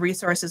of the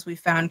resources we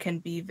found can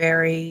be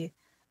very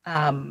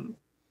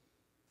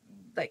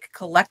like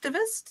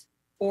collectivist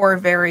or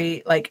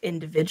very like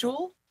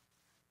individual,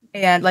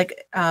 and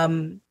like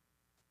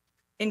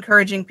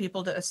encouraging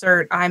people to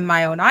assert I'm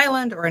my own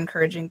island, or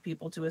encouraging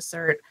people to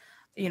assert,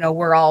 you know,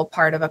 we're all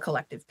part of a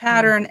collective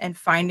pattern, and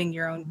finding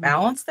your own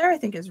balance there, I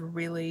think, is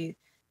really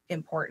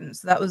important.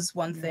 So that was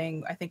one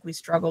thing I think we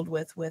struggled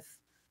with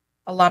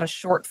a lot of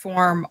short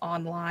form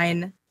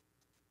online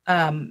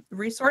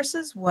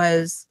resources,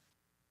 was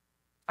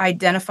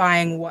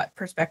identifying what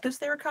perspectives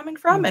they were coming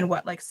from and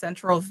what like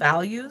central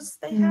values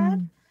they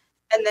had,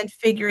 and then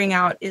figuring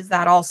out, is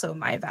that also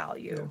my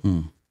value?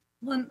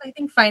 Well, I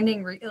think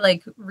finding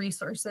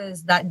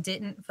resources that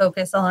didn't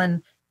focus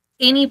on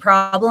any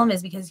problem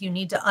is because you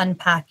need to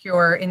unpack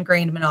your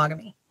ingrained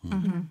monogamy.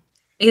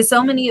 Because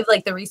so many of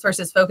like the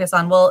resources focus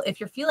on, well,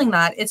 if you're feeling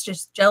that, it's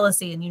just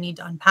jealousy and you need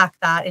to unpack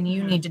that and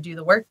you need to do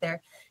the work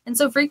there. And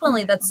so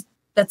frequently that's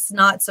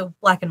not so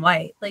black and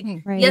white. Like,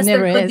 yes,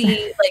 there could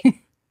be like,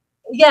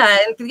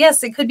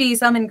 yes, it could be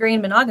some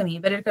ingrained monogamy,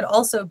 but it could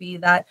also be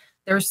that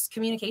there's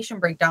communication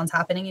breakdowns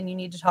happening and you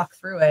need to talk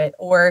through it,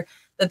 or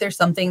that there's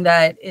something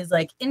that is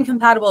like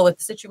incompatible with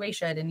the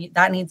situation and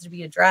that needs to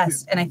be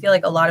addressed. And I feel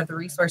like a lot of the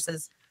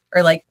resources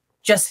are like,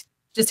 just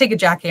take a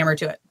jackhammer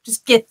to it,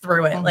 just get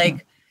through it.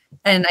 Like,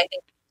 and I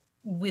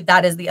think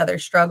that is the other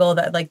struggle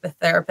that like the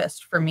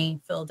therapist for me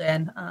filled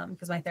in,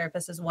 because my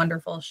therapist is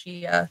wonderful.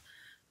 She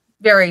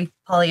very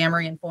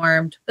polyamory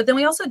informed, but then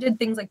we also did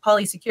things like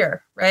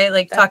polysecure, right?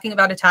 Like talking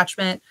about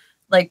attachment,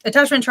 like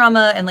attachment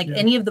trauma, and like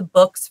any of the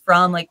books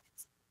from like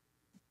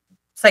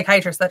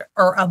psychiatrists that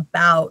are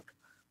about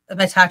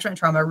attachment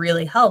trauma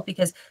really help,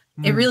 because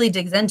it really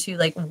digs into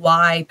like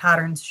why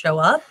patterns show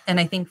up. And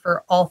I think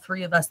for all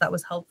three of us, that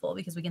was helpful,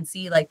 because we can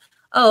see like,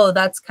 oh,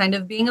 that's kind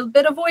of being a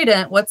bit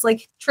avoidant. What's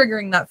like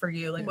triggering that for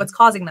you? Like what's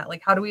causing that?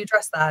 Like, how do we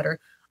address that? Or,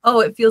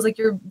 oh, it feels like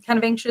you're kind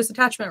of anxious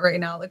attachment right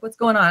now. Like, what's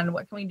going on?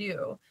 What can we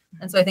do?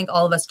 And so I think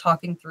all of us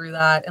talking through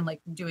that and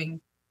like doing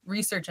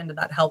research into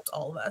that helped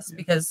all of us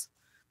because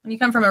when you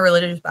come from a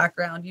religious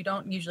background, you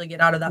don't usually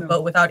get out of that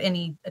boat without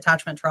any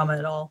attachment trauma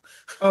at all.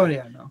 Oh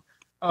yeah, no.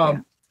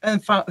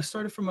 And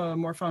sort of from a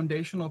more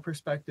foundational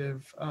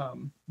perspective,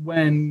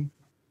 when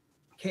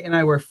Kate and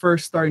I were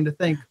first starting to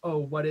think, oh,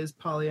 what is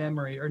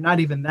polyamory? Or not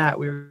even that.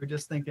 We were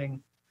just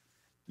thinking,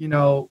 you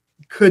know,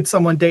 could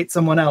someone date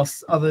someone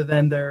else other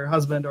than their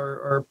husband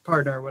or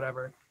partner or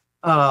whatever?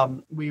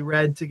 We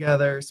read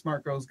together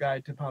Smart Girl's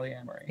Guide to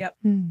Polyamory. Yep.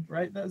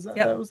 Right? That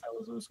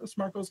was a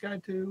Smart Girl's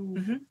Guide to...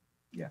 Mm-hmm.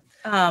 Yeah.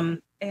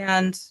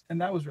 And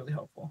that was really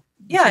helpful.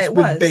 Yeah, just it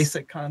with was.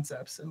 Basic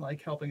concepts and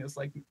like helping us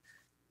like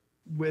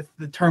with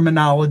the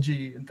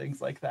terminology and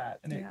things like that.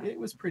 And it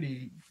was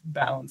pretty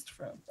balanced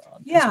from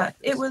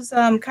it was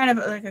kind of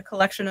like a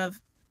collection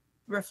of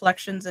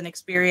reflections and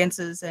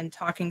experiences and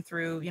talking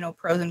through, you know,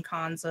 pros and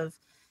cons of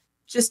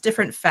just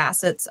different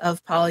facets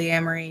of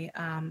polyamory.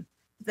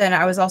 Then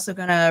I was also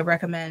going to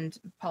recommend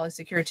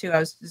Polysecure too.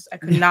 I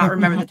could not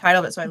remember the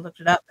title of it, so I looked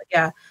it up. But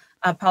yeah,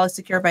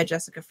 Polysecure by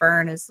Jessica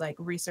Fern is like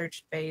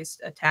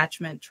research-based,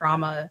 attachment,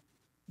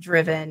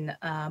 trauma-driven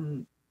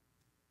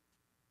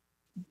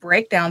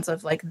breakdowns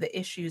of like the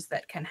issues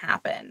that can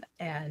happen.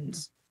 And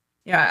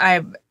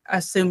I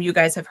assume you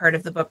guys have heard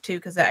of the book too,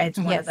 because it's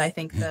one of, I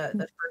think,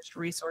 the first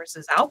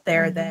resources out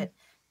there that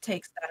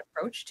takes that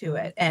approach to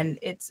it. And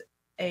it's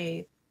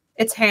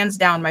hands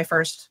down my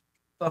first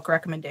book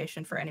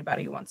recommendation for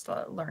anybody who wants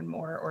to learn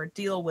more or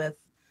deal with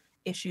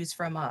issues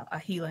from a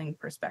healing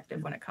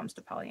perspective when it comes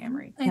to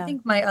polyamory. I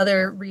think my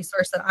other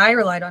resource that I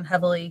relied on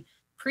heavily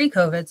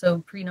pre-COVID, so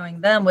pre-knowing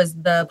them, was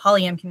the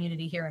polyam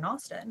community here in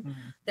Austin.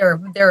 There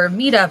are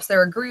meetups, there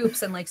are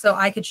groups, and like, so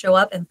I could show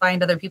up and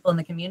find other people in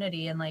the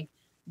community and like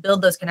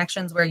build those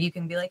connections where you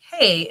can be like,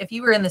 hey, if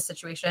you were in this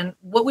situation,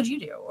 what would you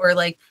do? Or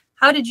like,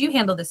 how did you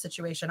handle this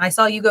situation? I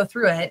saw you go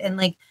through it. And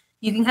like,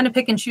 you can kind of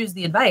pick and choose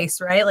the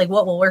advice, right? Like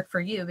what will work for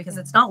you, because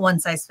it's not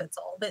one size fits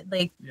all, but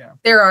like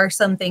there are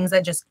some things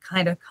that just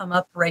kind of come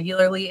up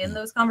regularly in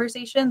those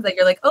conversations that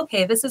you're like,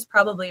 okay, this is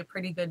probably a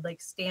pretty good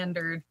like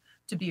standard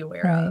to be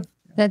aware of.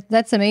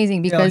 That's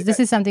amazing, because this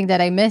is something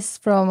that I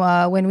missed from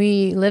when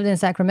we lived in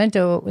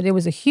Sacramento. There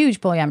was a huge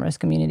polyamorous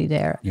community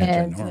there.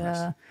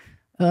 And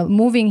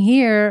moving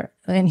here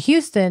in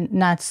Houston,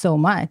 not so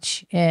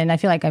much. And I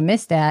feel like I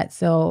missed that.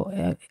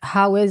 So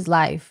how is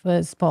life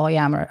as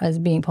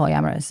being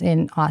polyamorous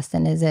in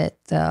Austin? Is it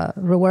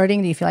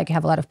rewarding? Do you feel like you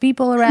have a lot of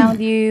people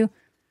around you?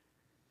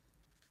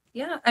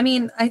 Yeah, I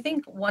mean, I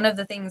think one of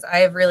the things I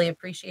have really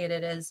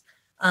appreciated is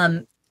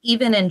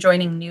even in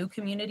joining new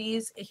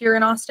communities here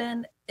in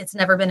Austin, it's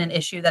never been an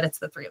issue that it's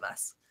the three of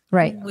us.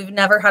 Right. We've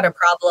never had a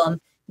problem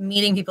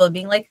meeting people and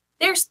being like,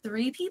 there's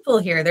 3 people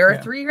here. There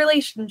are 3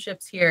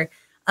 relationships here.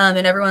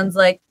 And everyone's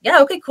like,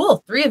 yeah, okay,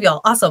 cool. 3 of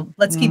y'all. Awesome.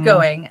 Let's keep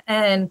going.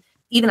 And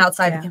even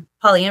outside the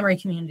polyamory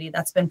community,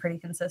 that's been pretty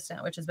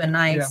consistent, which has been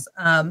nice.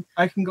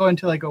 I can go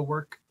into like a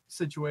work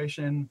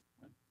situation,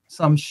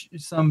 some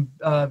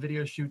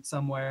video shoot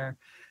somewhere,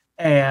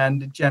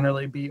 and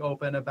generally be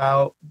open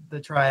about the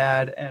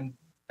triad, and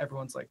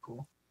everyone's like,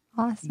 cool.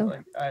 Awesome.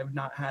 Like, I've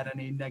not had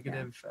any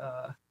negative.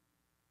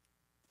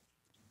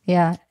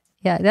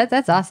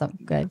 That's awesome.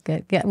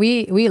 Good. Yeah,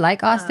 we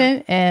like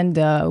Austin, and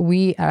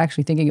we are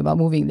actually thinking about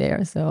moving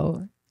there.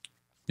 So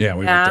yeah,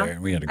 we went there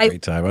and we had a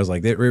great time. I was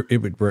like, it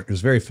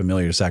was very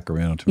familiar to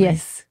Sacramento to me.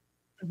 Yes.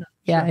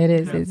 Yeah, it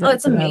is.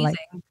 It's amazing.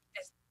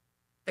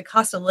 The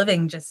cost of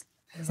living just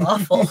is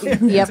awful.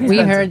 Yep, we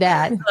heard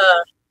that.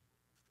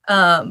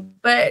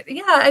 But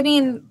yeah, I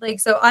mean, like,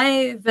 so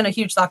I've been a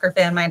huge soccer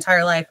fan my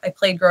entire life. I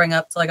played growing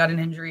up till I got an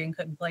injury and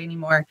couldn't play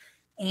anymore.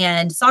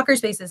 And soccer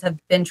spaces have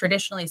been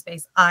traditionally a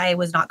space I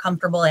was not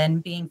comfortable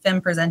in, being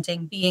femme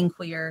presenting, being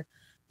queer,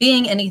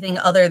 being anything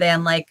other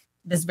than like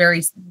this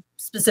very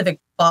specific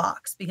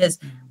box, because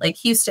like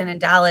Houston and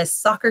Dallas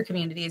soccer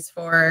communities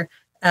for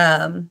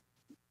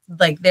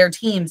like their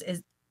teams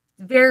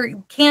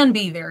can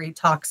be very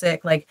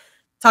toxic, like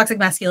toxic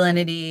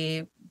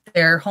masculinity.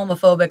 They're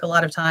homophobic a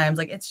lot of times.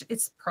 Like it's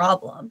a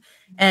problem.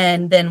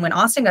 And then when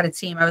Austin got a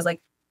team, I was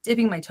like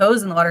dipping my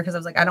toes in the water because I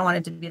was like, I don't want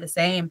it to be the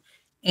same.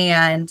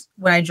 And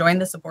when I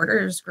joined the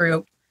supporters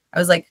group, I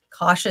was like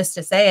cautious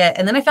to say it.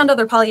 And then I found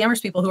other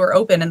polyamorous people who are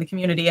open in the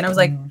community. And I was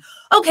like,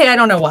 okay, I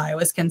don't know why I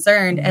was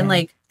concerned. And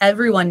like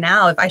everyone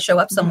now, if I show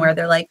up somewhere,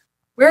 they're like,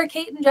 where are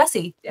Kate and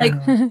Jesse? Like,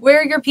 where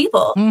are your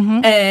people?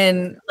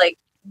 And like,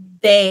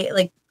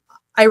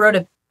 I wrote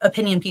an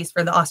opinion piece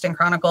for the Austin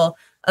Chronicle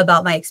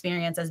about my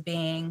experience as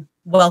being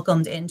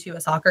welcomed into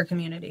a soccer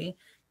community.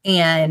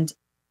 And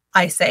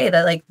I say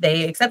that like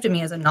they accepted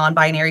me as a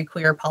non-binary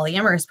queer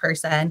polyamorous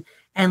person.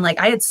 And like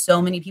I had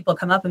so many people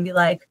come up and be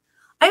like,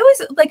 I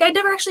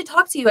never actually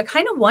talked to you. I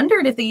kind of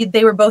wondered if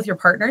they were both your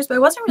partners, but I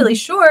wasn't really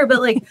sure. But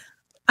like,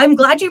 I'm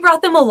glad you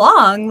brought them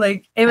along.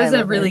 Like it was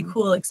a really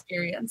cool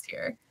experience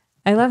here.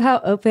 I love how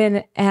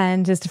open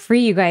and just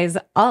free you guys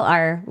all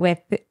are with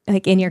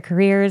like in your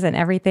careers and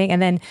everything.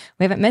 And then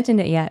we haven't mentioned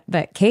it yet,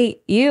 but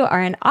Kate, you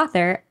are an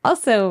author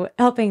also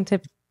helping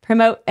to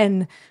promote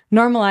and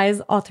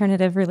normalize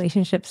alternative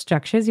relationship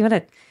structures. You want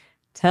to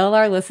tell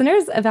our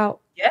listeners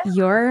about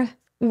your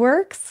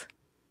works?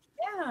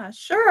 Yeah,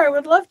 sure. I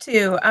would love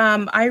to.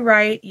 I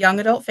write young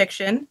adult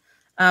fiction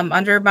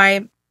under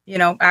my,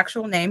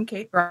 actual name,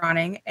 Kate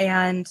Brauning,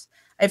 and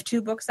I have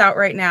 2 books out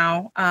right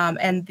now.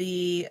 And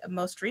the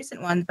most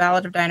recent one,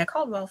 Ballad of Dinah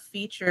Caldwell,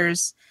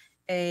 features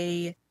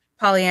a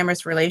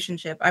polyamorous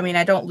relationship. I mean,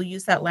 I don't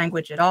use that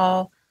language at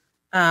all.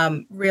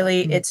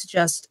 Really, it's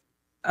just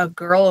a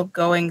girl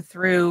going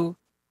through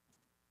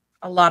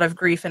a lot of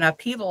grief and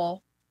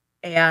upheaval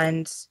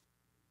and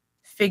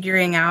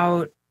figuring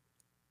out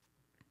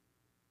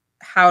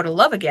how to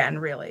love again,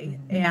 really.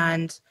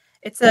 And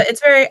it's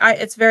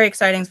very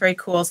exciting. It's very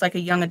cool. It's like a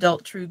young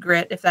adult True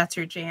Grit, if that's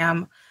your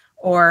jam,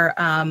 or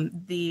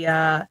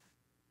the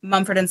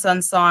Mumford and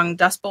Sons song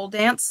Dust Bowl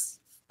Dance,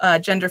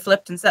 gender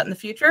flipped and set in the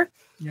future.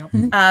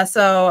 Yep.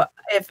 So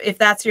if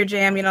that's your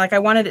jam, like I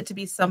wanted it to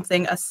be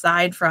something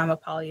aside from a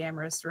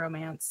polyamorous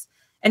romance.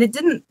 And it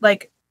didn't,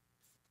 like,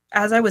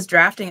 as I was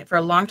drafting it for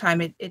a long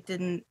time, it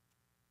didn't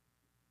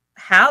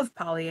have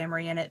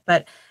polyamory in it.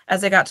 But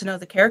as I got to know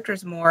the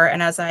characters more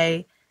and as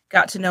I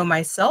got to know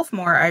myself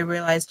more, I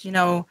realized,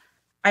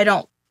 I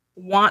don't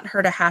want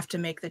her to have to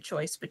make the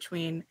choice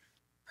between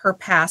her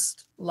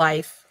past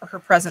life or her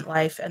present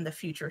life and the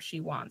future she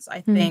wants.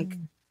 I think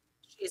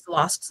she's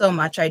lost so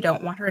much. I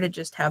don't want her to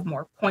just have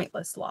more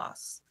pointless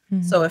loss.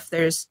 So if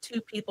there's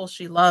 2 people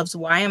she loves,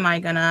 why am I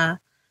going to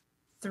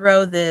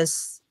throw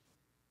this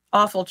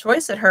awful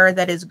choice at her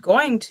that is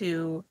going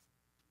to,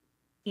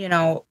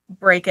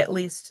 break at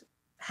least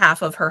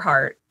half of her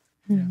heart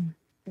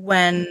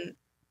when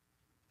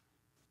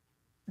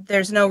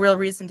there's no real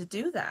reason to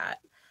do that.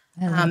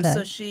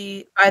 So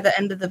she, by the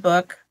end of the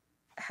book,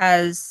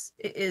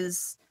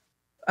 is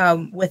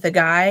with a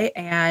guy,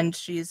 and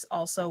she's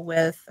also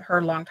with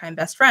her longtime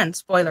best friend.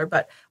 Spoiler,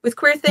 but with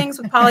queer things,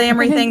 with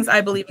polyamory things,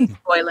 I believe in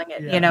spoiling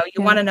it.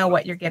 You want to know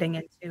what you're getting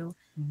into.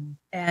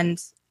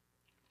 And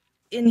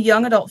in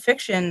young adult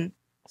fiction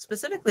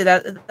specifically,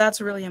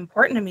 that's really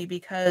important to me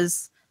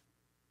because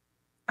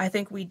I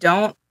think we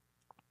don't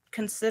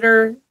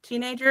consider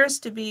teenagers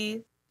to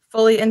be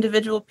fully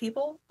individual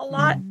people a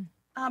lot,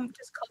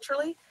 just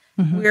culturally.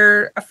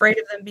 We're afraid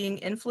of them being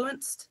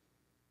influenced,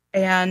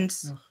 and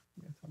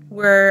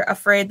we're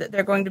afraid that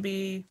they're going to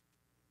be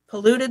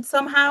polluted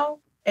somehow.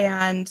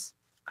 And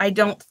I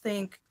don't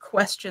think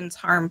questions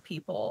harm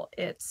people.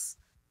 It's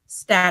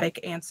static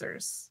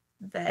answers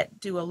that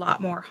do a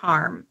lot more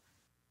harm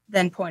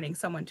than pointing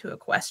someone to a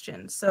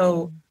question.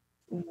 So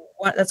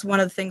that's one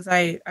of the things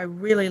I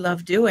really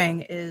love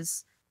doing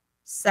is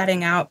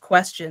setting out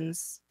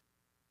questions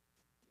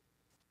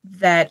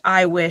that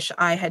I wish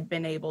I had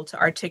been able to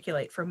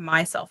articulate for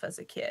myself as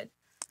a kid.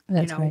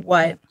 That's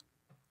right.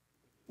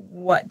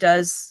 What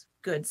does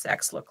good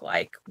sex look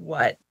like?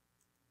 What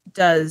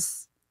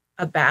does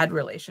a bad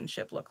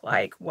relationship look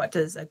like? What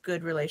does a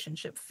good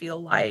relationship feel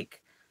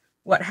like?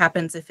 What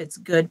happens if it's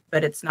good,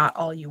 but it's not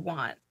all you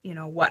want?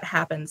 What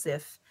happens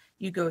if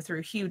you go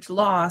through huge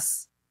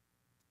loss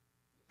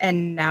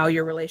and now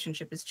your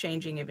relationship is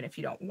changing even if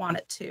you don't want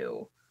it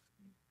to?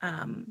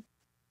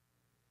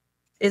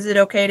 Is it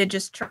okay to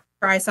just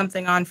try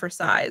something on for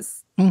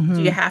size?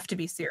 Do you have to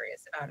be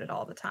serious about it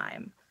all the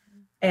time?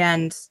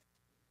 And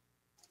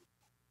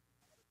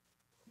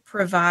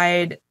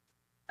provide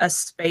a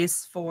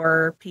space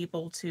for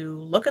people to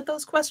look at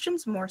those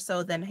questions more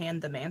so than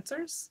hand them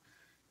answers.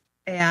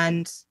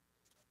 And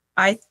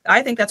I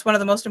think that's one of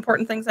the most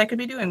important things I could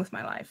be doing with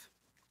my life.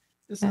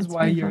 This is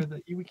why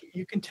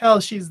you can tell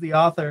she's the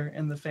author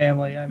in the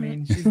family. I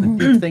mean, she's the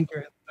deep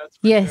thinker.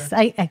 Yes, sure.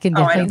 I can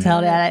definitely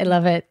tell that. I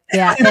love it.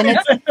 Yeah. And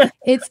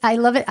I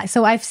love it.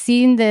 So I've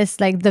seen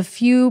this, like the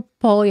few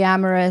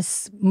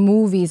polyamorous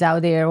movies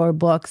out there or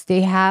books,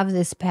 they have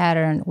this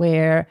pattern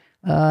where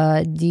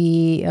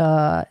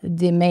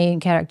the main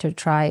character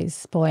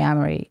tries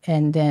polyamory,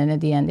 and then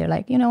at the end they're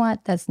like, you know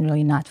what, that's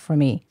really not for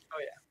me. Oh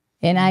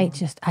yeah. And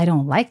I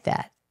don't like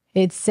that.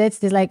 It sets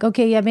this like,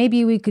 okay, yeah,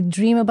 maybe we could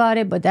dream about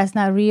it, but that's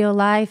not real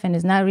life and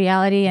it's not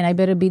reality, and I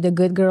better be the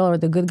good girl or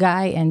the good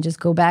guy and just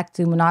go back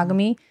to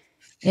monogamy.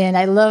 And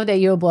I love that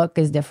your book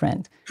is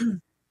different.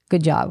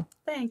 Good job.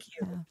 Thank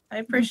you. I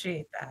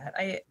appreciate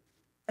that.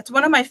 It's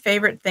one of my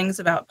favorite things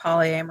about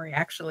polyamory,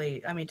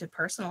 actually. I mean, to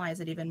personalize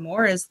it even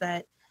more, is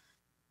that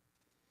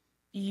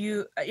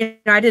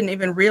I didn't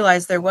even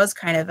realize there was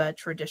kind of a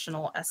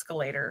traditional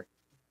escalator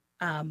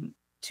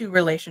to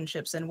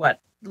relationships and what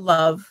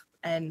love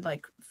and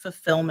like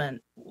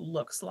fulfillment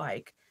looks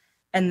like.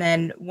 And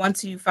then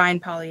once you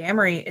find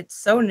polyamory, it's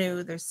so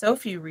new. There's so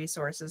few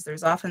resources.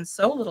 There's often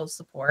so little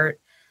support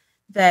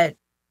that,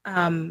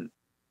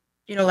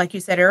 like you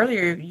said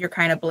earlier, you're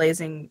kind of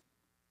blazing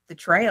the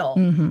trail,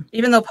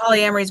 even though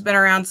polyamory has been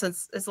around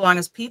since as long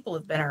as people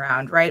have been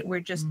around, right?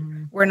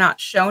 We're not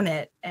shown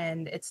it,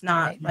 and it's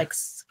not like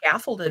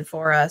scaffolded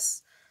for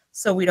us.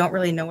 So we don't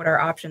really know what our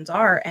options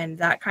are. And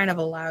that kind of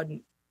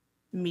allowed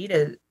me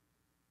to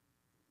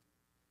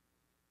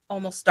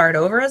almost start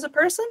over as a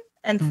person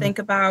and think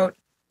about,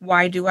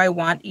 why do I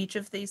want each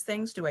of these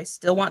things? Do I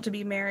still want to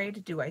be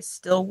married? Do I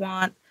still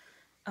want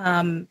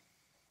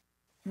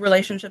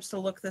relationships to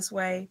look this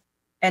way?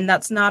 And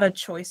that's not a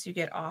choice you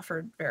get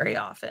offered very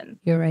often.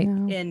 You're right.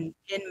 No. In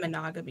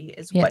monogamy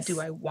is Yes. what do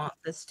I want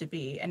this to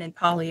be? And in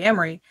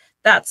polyamory,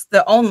 that's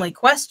the only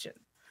question,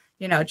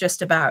 you know,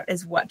 just about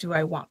is what do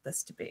I want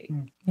this to be?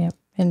 Yep.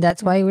 And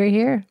that's why we're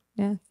here.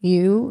 Yeah.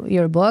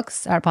 Your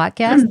books, our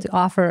podcast to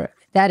offer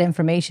that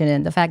information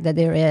and the fact that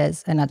there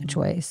is another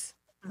choice.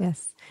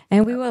 Yes.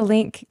 And we will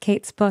link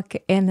Kate's book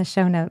in the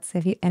show notes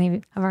if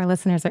any of our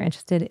listeners are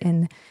interested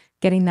in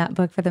getting that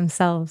book for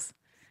themselves.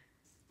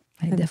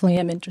 I definitely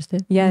am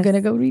interested. Yes. I'm going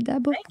to go read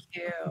that book.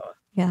 Thank you.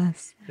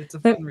 Yes. It's a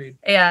fun read.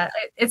 Yeah,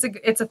 it's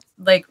a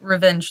like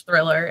revenge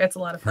thriller. It's a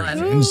lot of fun.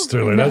 Revenge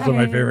thriller. That's one of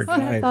my favorite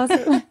That's kinds.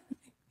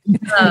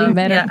 awesome.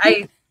 Better. Yeah,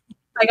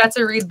 I got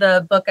to read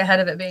the book ahead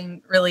of it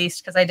being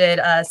released because I did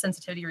a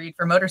sensitivity read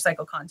for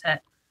motorcycle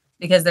content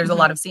because there's a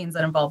lot of scenes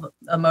that involve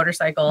a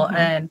motorcycle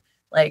and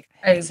like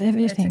it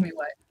took me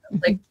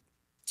like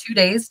 2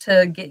 days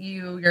to get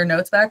your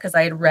notes back because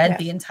I had read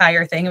the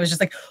entire thing. It was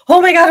just like, oh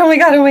my god, oh my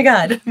god, oh my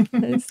god.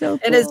 It's so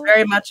It is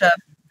very much a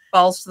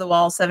balls to the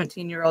wall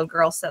 17-year-old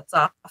girl sets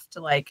off to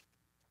like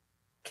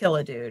kill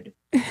a dude.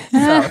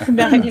 So, you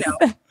know,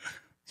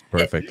 It's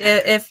perfect.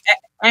 if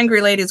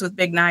angry ladies with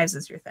big knives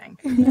is your thing.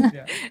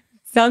 Yeah.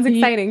 Sounds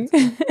exciting.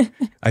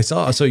 I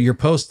saw your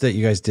post that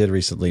you guys did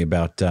recently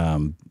about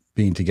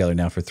being together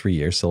now for 3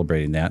 years,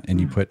 celebrating that, and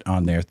you put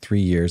on there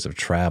 3 years of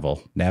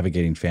travel,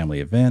 navigating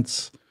family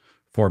events,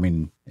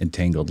 forming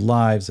entangled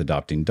lives,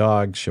 adopting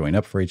dogs, showing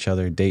up for each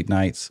other, date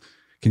nights.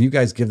 Can you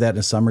guys give that in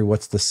a summary?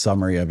 What's the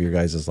summary of your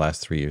guys'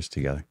 last 3 years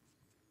together?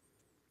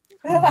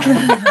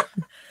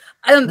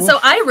 So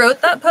I wrote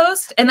that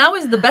post, and that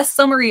was the best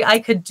summary I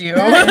could do.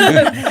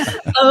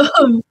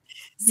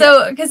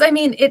 So, because I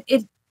mean,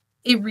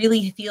 it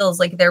really feels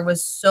like there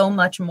was so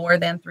much more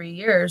than 3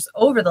 years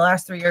over the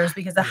last 3 years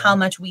because of how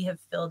much we have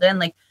filled in.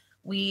 Like,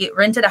 we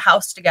rented a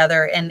house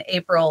together in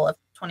April of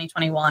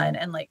 2021,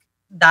 and like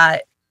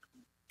that,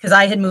 because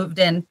I had moved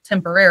in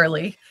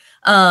temporarily.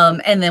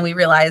 And then we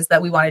realized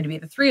that we wanted to be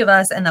the three of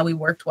us and that we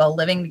worked well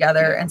living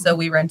together. And so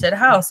we rented a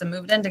house and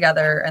moved in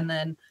together. And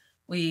then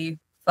we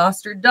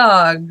fostered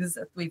dogs.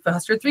 We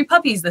fostered 3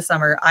 puppies this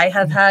summer. I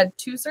have had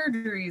 2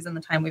 surgeries in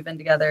the time we've been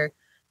together.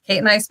 Kate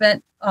and I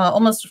spent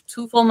almost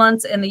 2 full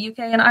months in the UK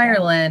and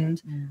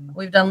Ireland.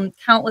 We've done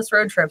countless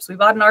road trips. We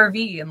bought an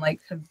RV and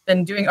like have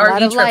been doing RV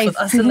trips life. with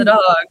us and the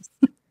dogs.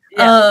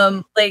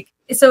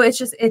 So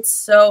it's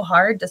so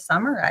hard to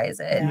summarize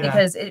it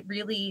because it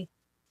really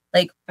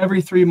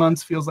Every 3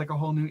 months feels like a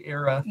whole new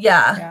era.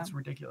 yeah. It's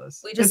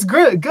ridiculous. We just-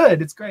 it's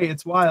good. It's great.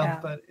 It's wild, Yeah.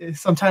 but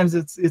sometimes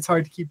it's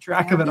hard to keep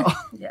track of it all.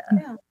 Yeah.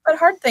 Yeah, but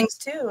hard things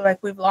too. Like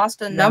we've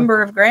lost a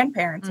number of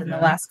grandparents in the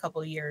Mhm. last couple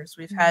of years.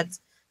 We've had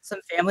some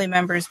family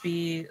members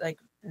be like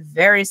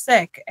very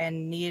sick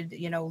and need,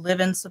 you know,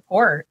 live-in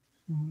support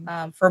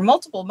for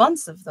multiple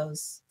months of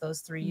those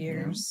 3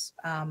 years.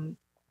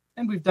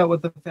 And we've dealt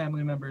with the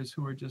family members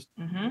who are just,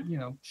 Mhm. you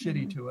know,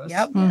 shitty to us.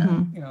 Yep.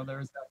 Mhm. You know,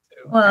 there's that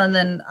too. Well, and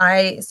then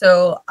I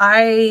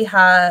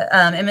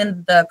am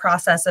in the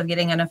process of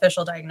getting an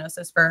official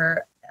diagnosis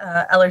for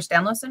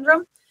Ehlers-Danlos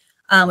syndrome,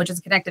 which is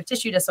a connective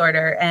tissue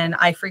disorder. And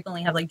I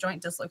frequently have like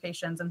joint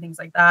dislocations and things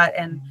like that.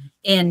 And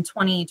in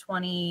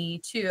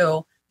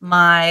 2022,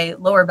 my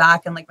lower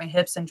back and like my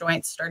hips and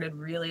joints started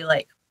really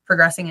like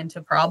progressing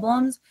into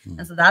problems.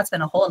 And so that's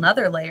been a whole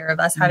nother layer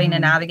of us having to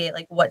navigate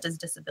like what does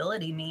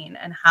disability mean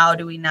and how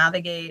do we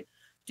navigate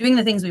doing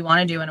the things we want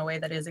to do in a way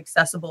that is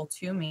accessible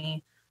to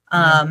me.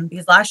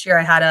 Because last year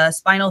I had a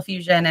spinal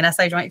fusion, an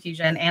SI joint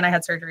fusion, and I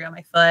had surgery on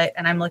my foot,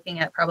 and I'm looking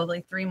at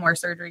probably 3 more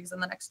surgeries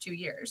in the next 2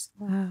 years.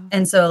 Wow.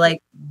 And so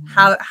like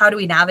how do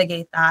we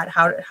navigate that?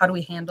 How do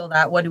we handle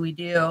that? What do we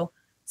do?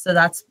 So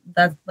that's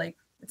like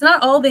it's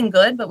not all been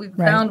good, but we've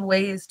found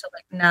ways to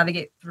like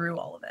navigate through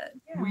all of it.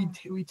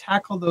 We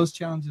tackle those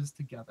challenges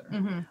together.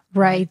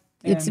 Right.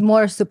 It's And-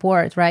 more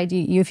support, right?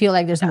 You feel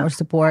like there's more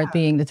support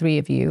being the 3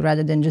 of you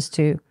rather than just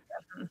 2.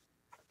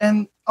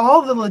 And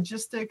all the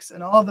logistics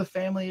and all the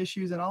family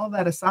issues and all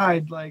that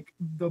aside, like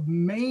the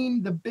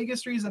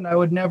biggest reason I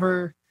would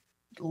never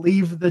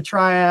leave the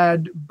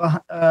triad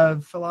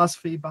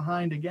philosophy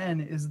behind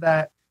again is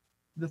that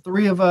the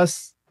 3 of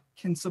us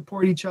can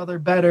support each other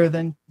better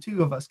than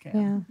 2 of us can.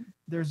 Yeah.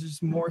 There's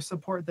just more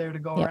support there to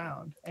go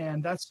around.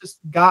 And that's just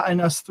gotten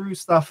us through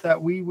stuff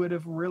that we would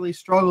have really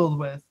struggled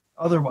with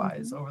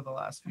otherwise over the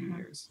last few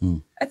years.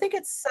 I think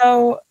it's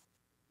so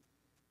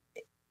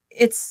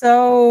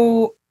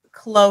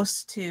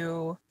close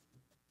to,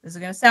 this is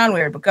going to sound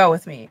weird, but go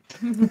with me.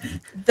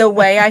 The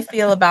way I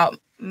feel about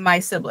my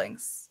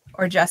siblings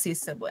or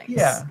Jesse's siblings.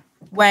 Yeah.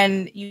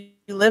 When you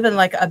live in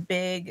like a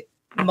big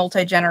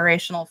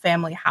multi-generational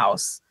family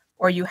house,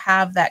 or you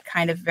have that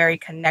kind of very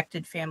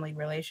connected family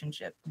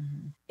relationship,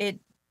 it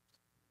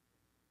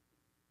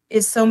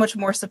is so much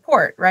more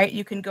support, right?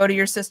 You can go to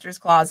your sister's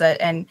closet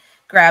and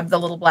grab the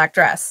little black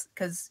dress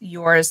because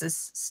yours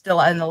is still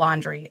in the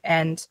laundry,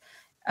 and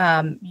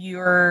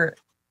your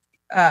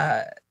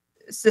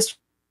sister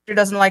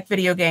doesn't like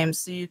video games,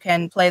 so you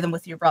can play them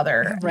with your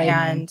brother. Right.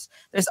 And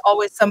there's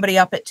always somebody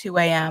up at 2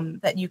 a.m.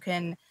 that you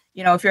can,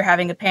 you know, if you're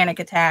having a panic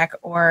attack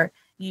or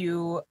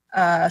you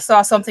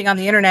saw something on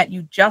the internet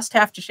you just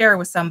have to share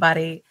with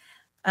somebody.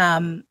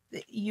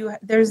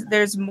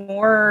 There's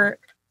more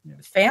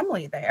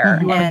family there.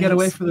 You want to and get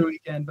away for the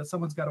weekend, but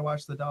someone's got to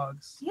watch the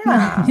dogs.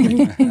 yeah.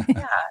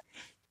 Yeah.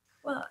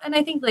 Well, and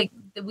I think like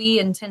we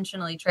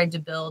intentionally tried to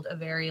build a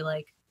very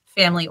like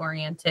family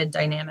oriented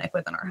dynamic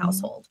within our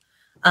household.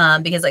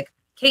 Because like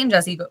Kate and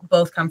Jesse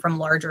both come from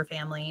larger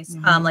families.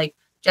 Like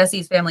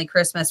Jesse's family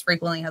Christmas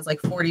frequently has like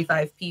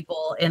 45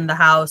 people in the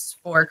house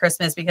for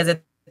Christmas because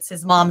it's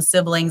his mom's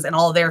siblings and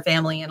all their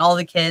family and all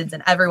the kids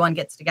and everyone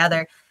gets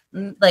together.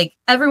 Like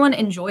everyone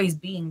enjoys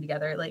being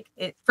together. Like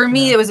for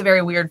me, it was a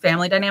very weird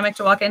family dynamic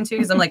to walk into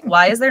because I'm like,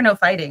 why is there no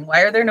fighting?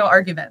 Why are there no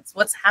arguments?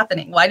 What's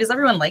happening? Why does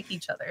everyone like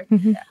each other?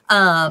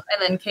 And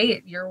then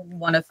Kate, you're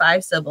one of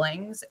 5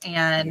 siblings.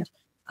 And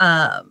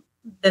then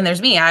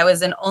there's me. I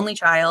was an only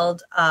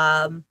child.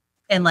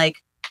 And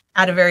like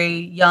at a very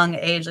young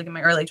age, like in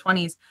my early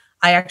 20s,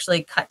 I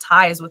actually cut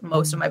ties with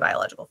most of my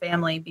biological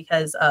family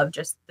because of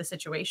just the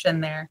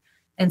situation there.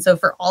 And so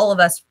for all of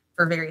us,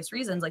 for various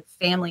reasons, like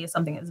family is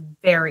something that's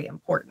very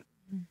important.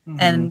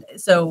 And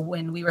so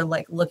when we were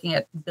like looking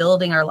at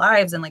building our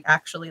lives and like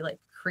actually like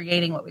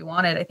creating what we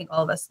wanted, I think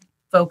all of us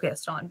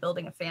focused on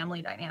building a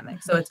family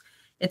dynamic. So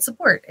it's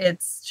support,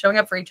 it's showing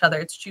up for each other,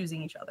 it's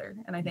choosing each other.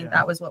 And I think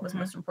that was what was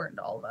most important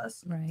to all of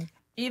us. Right.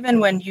 Even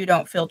when you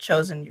don't feel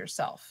chosen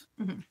yourself.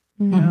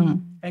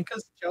 And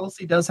because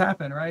jealousy does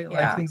happen, right?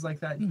 Like things like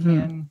that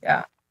can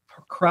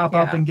crop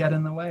up and get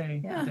in the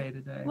way day to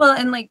day. Well,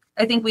 and like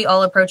I think we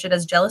all approach it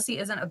as jealousy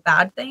isn't a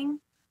bad thing.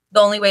 The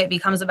only way it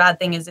becomes a bad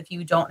thing is if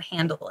you don't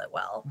handle it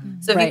well.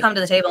 So if you come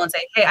to the table and say,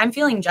 hey, I'm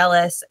feeling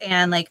jealous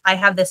and like I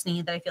have this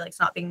need that I feel like it's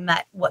not being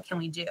met, what can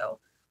we do?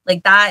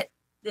 Like that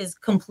is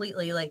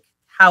completely like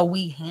how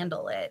we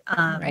handle it.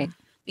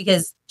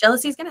 Because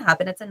jealousy is going to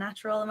happen. It's a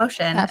natural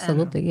emotion.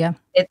 Absolutely. Yeah.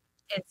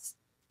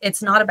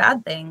 It's not a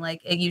bad thing.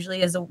 Like it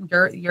usually is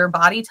your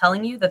body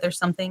telling you that there's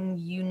something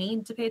you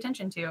need to pay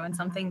attention to and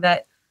something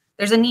that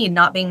there's a need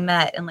not being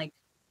met. And like,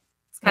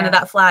 it's kind of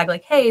that flag,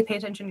 like, hey, pay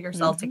attention to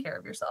yourself, take care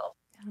of yourself.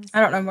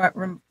 I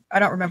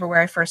don't remember where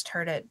I first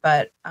heard it,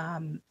 but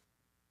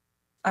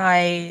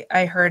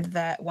I heard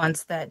that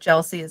once that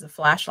jealousy is a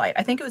flashlight.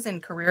 I think it was in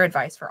career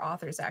advice for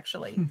authors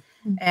actually.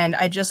 And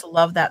I just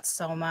love that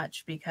so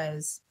much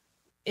because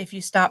if you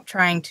stop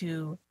trying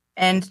to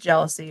end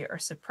jealousy or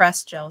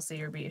suppress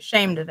jealousy or be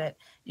ashamed of it,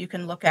 you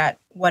can look at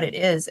what it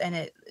is. And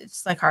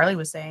it's like Harley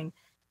was saying,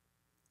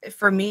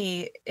 for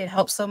me, it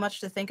helps so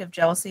much to think of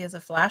jealousy as a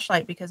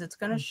flashlight because it's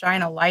going to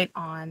shine a light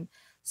on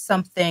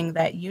something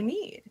that you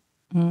need.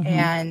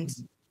 And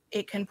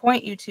it can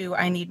point you to,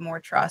 I need more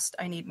trust.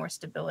 I need more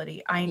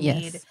stability. I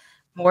need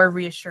more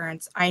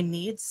reassurance. I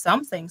need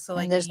something. So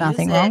like, and there's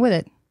nothing wrong with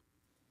it.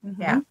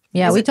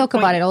 Yeah. We talk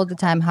about it all the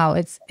time, how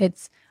it's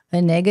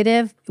a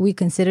negative. We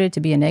consider it to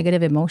be a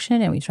negative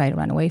emotion and we try to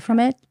run away from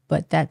it,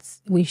 but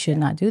we should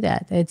not do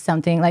that. It's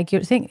something like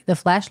you're saying, the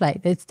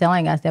flashlight, it's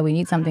telling us that we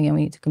need something and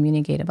we need to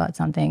communicate about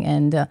something.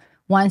 And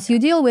once you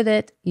deal with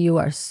it, you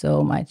are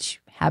so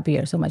much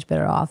happier, so much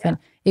better off. And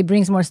it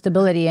brings more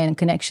stability and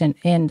connection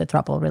in the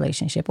throuple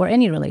relationship or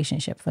any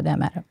relationship for that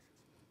matter.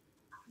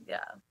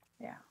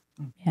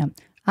 Yeah.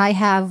 I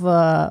have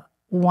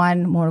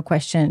one more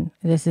question.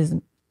 This is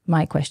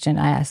my question.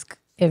 I ask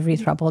every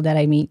throuple that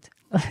I meet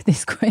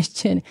this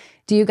question.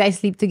 Do you guys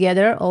sleep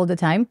together all the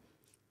time?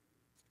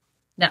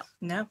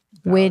 No.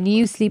 When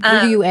you sleep,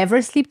 do you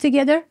ever sleep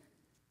together?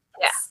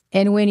 Yes.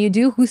 And when you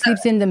do, who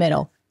sleeps in the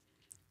middle?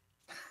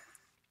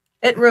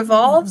 It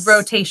revolves.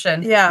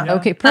 Rotation. Yeah.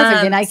 Okay,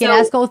 perfect. And I can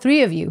ask all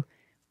 3 of you.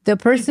 The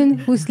person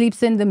who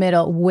sleeps in the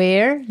middle,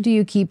 where do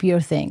you keep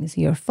your things?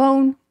 Your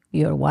phone,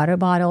 your water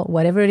bottle,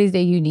 whatever it is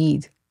that you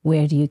need,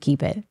 where do you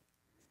keep it?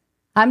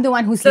 I'm the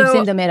one who sleeps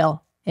in the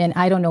middle, and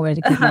I don't know where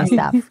to keep my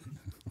stuff.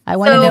 I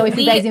want to know if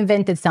you guys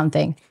invented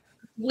something.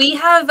 We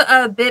have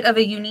a bit of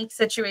a unique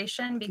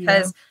situation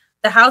because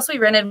the house we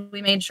rented,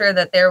 we made sure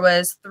that there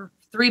was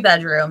 3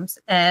 bedrooms,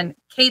 and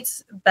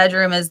Kate's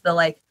bedroom is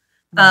the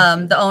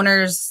the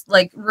owner's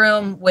like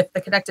room with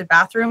the connected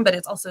bathroom, but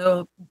it's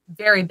also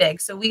very big.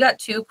 So we got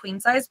 2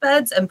 queen size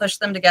beds and pushed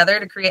them together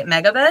to create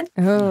mega bed.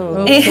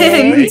 Oh,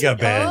 mega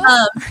bed.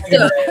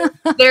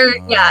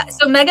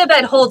 So mega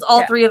bed holds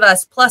all 3 of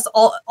us plus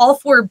all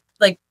 4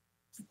 like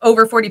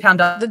over 40-pound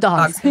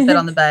dogs can fit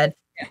on the bed.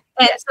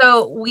 And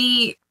so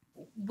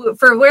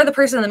for where the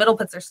person in the middle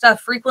puts their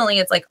stuff, frequently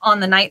it's like on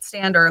the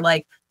nightstand or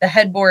like the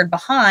headboard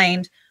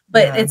behind.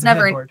 But it's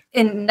never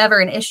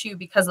an issue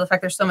because of the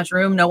fact there's so much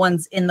room. No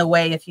one's in the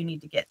way if you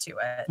need to get to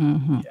it.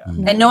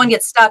 And no one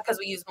gets stuck because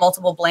we use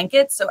multiple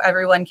blankets. So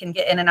everyone can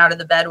get in and out of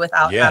the bed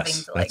without having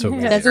to like.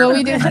 That's what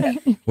we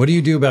do. What do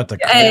you do about the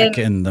crack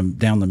down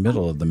the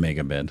middle of the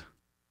mega bed?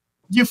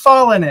 You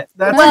fall in it.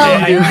 That's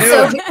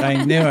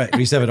I knew it.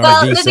 We said it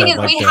on the thing is,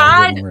 we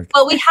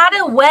had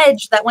a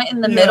wedge that went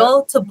in the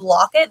middle to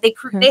block it.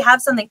 They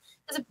have something.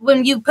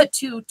 when you put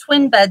two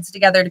twin beds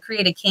together to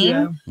create a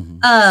king,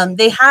 Yeah.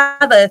 they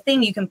have a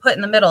thing you can put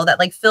in the middle that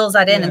like fills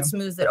that in Yeah. and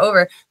smooths it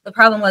over. The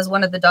problem was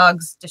one of the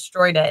dogs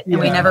destroyed it and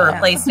we Yeah. never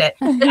replaced it.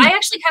 But I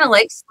actually kind of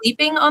like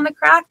sleeping on the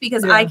crack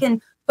because I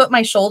can put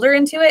my shoulder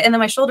into it and then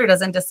my shoulder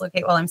doesn't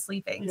dislocate while I'm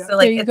sleeping. Yeah. So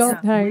like There you go.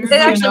 Nice. it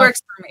actually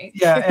works for me.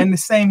 Yeah, and the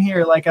same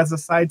here. Like as a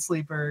side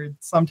sleeper,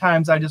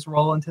 sometimes I just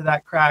roll into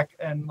that crack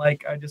and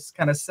like I just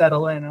kind of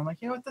settle in. I'm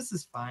like, you know what, this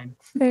is fine.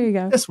 There you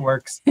go. This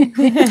works.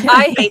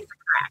 I hate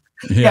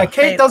Yeah,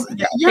 Kate does.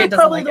 Yeah, You're Kate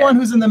doesn't probably like the it. one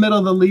who's in the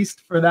middle the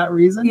least for that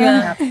reason.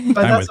 Yeah. But I'm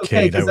that's with okay Kate.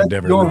 I because would that's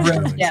never your move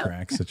room. into Yeah. a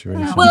crack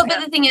situation. Well, but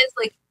the thing is,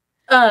 like,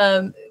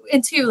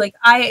 and two, like,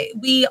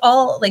 we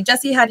all, like,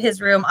 Jesse had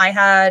his room, I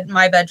had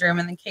my bedroom,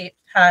 and then Kate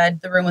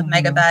had the room with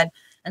mega bed.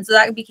 And so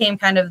that became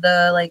kind of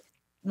the, like,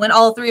 when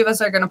all three of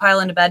us are going to pile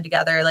into bed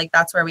together, like,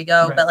 that's where we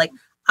go. Right. But, like,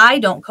 I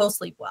don't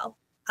co-sleep well.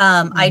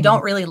 I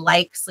don't really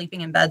like sleeping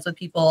in beds with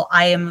people.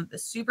 I am a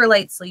super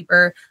light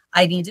sleeper.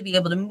 I need to be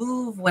able to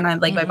move when I'm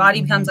like my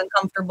body becomes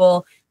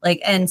uncomfortable. Like,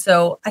 and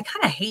so I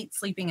kind of hate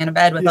sleeping in a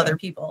bed with other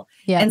people.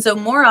 Yeah. And so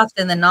more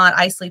often than not,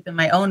 I sleep in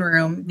my own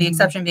room, the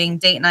exception being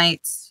date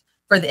nights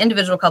for the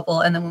individual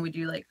couple. And then when we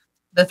do like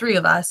the three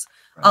of us,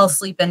 I'll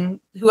sleep in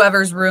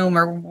whoever's room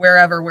or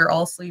wherever we're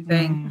all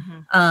sleeping.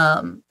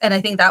 And I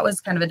think that was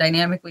kind of a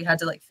dynamic we had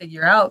to like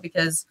figure out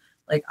because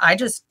like, I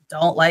just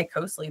don't like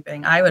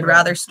co-sleeping. I would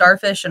rather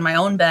starfish in my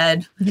own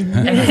bed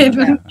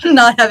and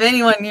not have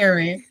anyone near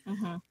me.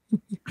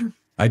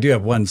 I do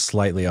have one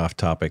slightly off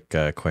topic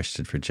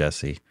question for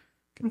Jesse.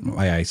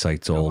 My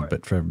eyesight's old,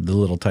 but from the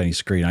little tiny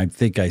screen, I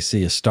think I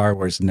see a Star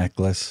Wars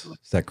necklace.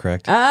 Is that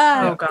correct?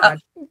 Ah, Oh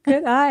God.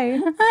 good eye.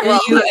 Well, I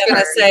was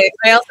going to say,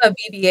 I also have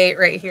BB-8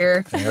 right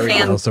here. There we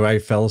go. So I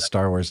fellow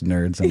Star Wars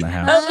nerds in the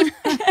house.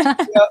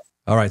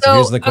 All right. So So,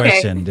 here's the okay.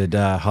 question: did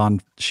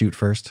Han shoot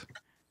first?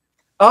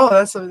 Oh,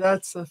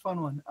 that's a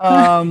fun one.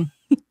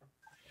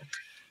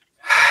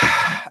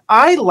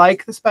 I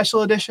like the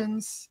special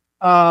editions,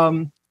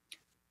 but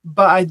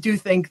I do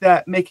think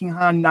that making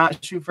Han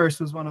not shoot first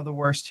was one of the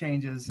worst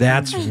changes.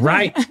 That's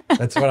right.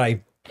 That's what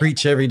I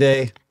preach every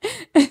day.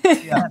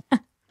 Yeah.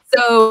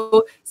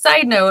 So,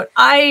 side note,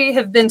 I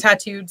have been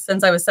tattooed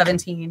since I was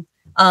 17.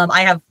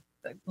 I have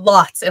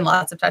lots and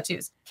lots of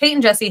tattoos. Kate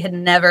and Jesse had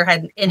never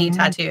had any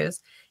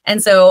tattoos.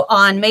 And so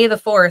on May the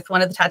 4th,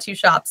 one of the tattoo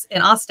shops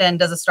in Austin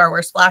does a Star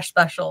Wars Flash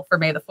special for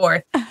May the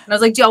 4th. And I was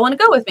like, do y'all want to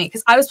go with me?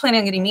 Because I was planning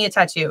on getting me a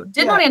tattoo.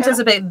 Did not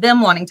anticipate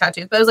them wanting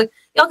tattoos, but I was like,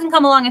 y'all can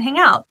come along and hang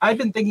out. I've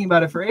been thinking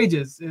about it for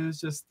ages. It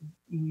was just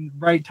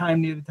right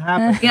time needed to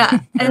happen. Yeah.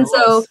 And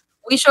so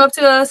we show up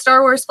to a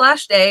Star Wars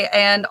Flash day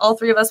and all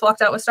three of us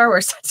walked out with Star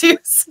Wars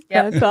tattoos.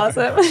 That's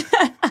awesome.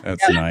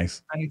 That's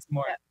nice. I need some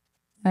more.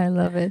 I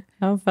love it.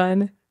 How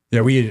fun.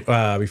 Yeah, we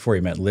before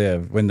we met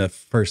Liv, when the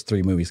first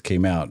three movies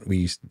came out,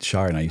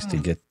 Shar and I used to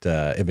get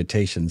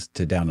invitations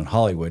to down in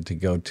Hollywood to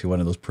go to one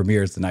of those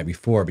premieres the night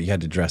before, but you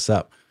had to dress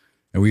up,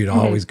 and we'd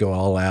always go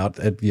all out.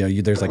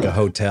 There's like a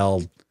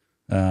hotel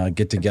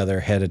get together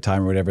ahead of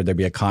time or whatever. There'd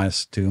be a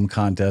costume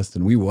contest,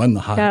 and we won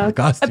the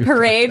costume. A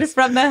parade contest.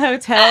 from the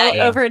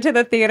hotel over to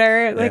the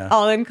theater, like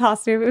all in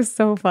costume. It was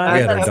so fun.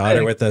 We had our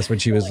daughter with us when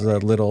she was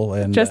little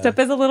and dressed up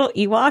as a little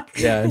Ewok.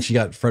 Yeah, and she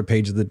got front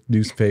page of the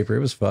newspaper. It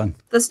was fun.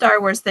 The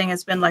Star Wars thing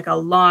has been like a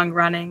long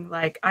running,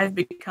 like I've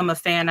become a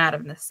fan out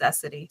of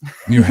necessity.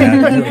 You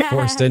were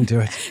forced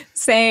into it.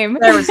 Same.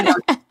 There was no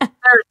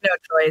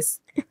choice.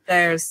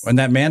 There's When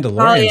that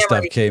Mandalorian Polyamory.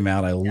 stuff came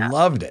out, I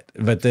loved it.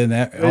 But then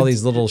all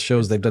these little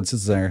shows they've done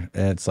since there,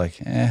 it's like,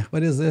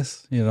 what is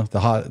this? You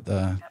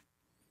know,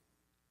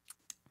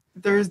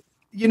 There's,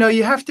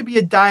 you have to be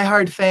a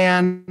diehard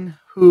fan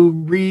who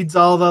reads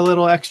all the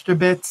little extra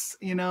bits,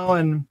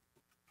 and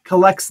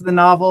collects the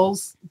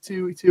novels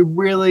to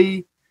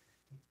really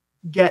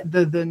get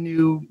the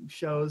new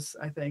shows,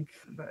 I think.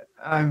 But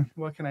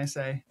what can I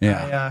say?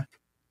 Yeah.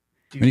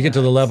 When you get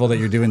to the level that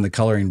you're doing the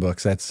coloring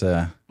books, that's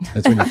when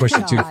you push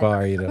it too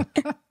far, To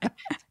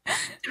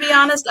be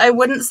honest, I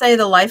wouldn't say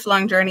the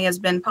lifelong journey has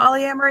been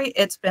polyamory.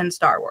 It's been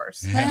Star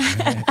Wars.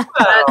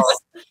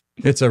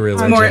 It's a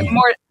religion.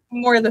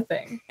 More the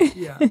thing.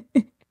 Yeah.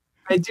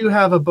 I do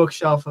have a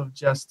bookshelf of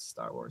just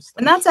Star Wars stuff,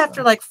 And that's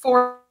after like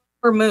 4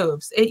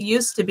 moves. It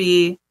used to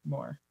be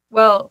more.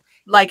 Well,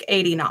 like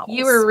 80 novels.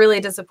 you were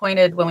really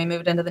disappointed when we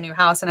moved into the new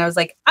house, and I was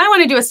like, I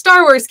want to do a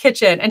Star Wars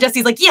kitchen. And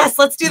Jesse's like, yes,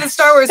 let's do the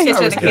Star Wars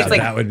kitchen. And Kate's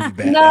like, that would be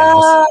badass.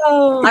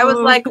 no. I was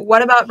like,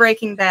 what about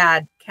Breaking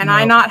Bad? Can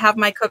I not have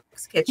my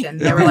cook's kitchen?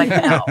 They were like,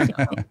 no.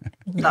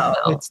 No.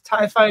 It's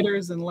TIE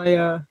Fighters and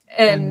Leia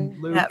And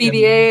Luke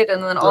BB-8,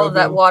 and then all of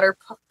that Grogu.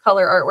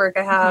 watercolor artwork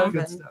I have.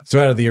 Good And stuff.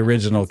 So out of the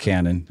original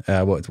canon,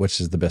 which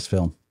is the best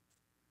film?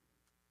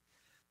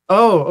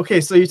 Oh,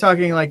 okay. So you're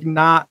talking like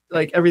not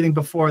like everything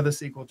before the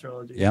sequel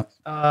trilogy. Yep.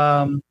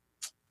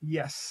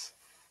 Yes.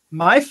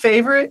 My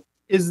favorite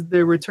is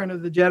The Return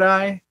of the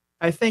Jedi.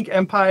 I think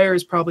Empire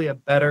is probably a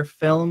better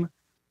film,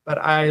 but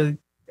I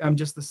I'm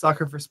just the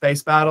sucker for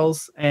space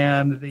battles,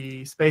 and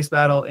the space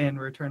battle in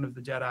Return of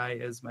the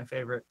Jedi is my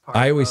favorite part.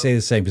 I always say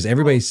the same because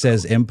everybody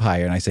says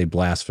Empire, and I say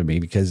blasphemy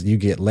because you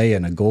get Leia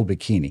in a gold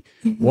bikini.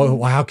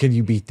 Well, how can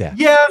you beat that?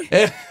 Yeah,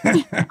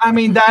 I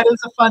mean that is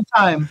a fun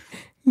time.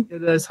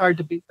 It is hard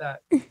to beat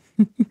that.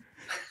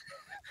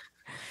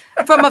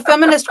 From a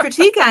feminist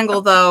critique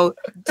angle, though,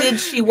 did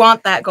she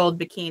want that gold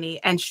bikini,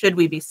 and should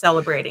we be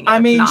celebrating it? I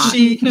mean, not?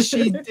 she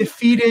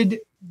defeated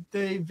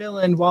the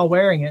villain while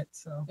wearing it.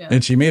 So Yeah.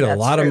 And she made a That's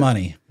lot of true.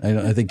 money.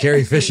 I think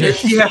Carrie Fisher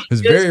Yeah, was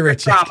it's very the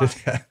rich drama.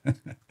 after that.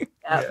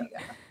 Yeah.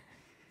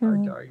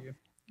 hard to argue.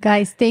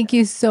 Guys, thank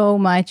you so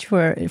much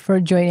for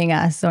joining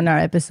us on our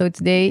episode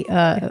today.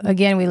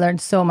 Again, we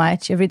learned so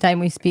much. Every time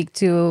we speak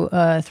to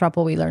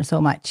Throuple, we learn so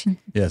much.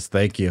 Yes,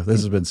 thank you. This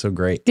has been so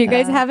great. Do you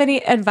guys have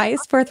any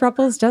advice for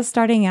thruples just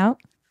starting out?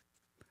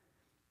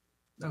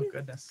 Oh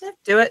goodness.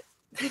 Do it.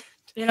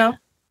 You know,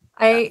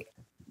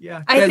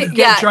 Yeah, I get, think- get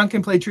yeah. drunk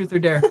and play Truth or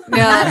Dare.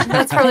 Yeah,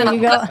 that's probably not There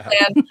you go. the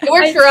plan. It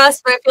worked for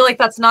us, but I feel like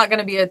that's not going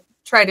to be a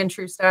tried and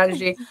true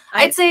strategy.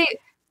 I'd say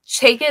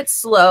take it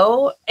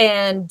slow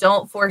and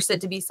don't force it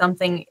to be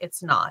something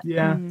it's not.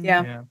 Yeah,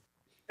 Yeah.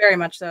 Very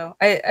much so.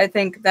 I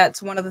think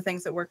that's one of the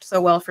things that worked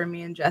so well for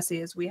me and Jesse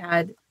is we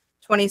had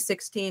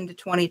 2016 to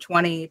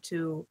 2020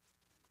 to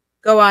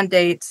go on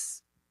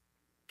dates,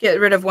 get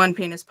rid of one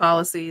penis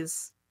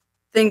policies,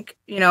 think,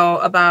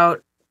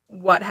 about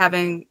what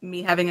having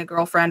a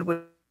girlfriend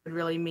would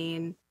really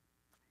mean,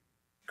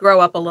 grow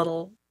up a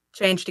little,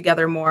 change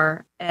together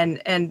more,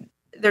 and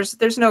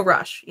there's no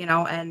rush,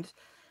 and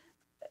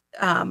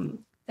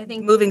I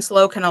think moving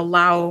slow can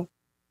allow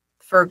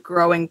for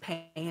growing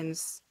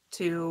pains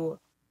to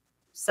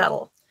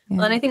settle.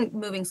 Yeah. And I think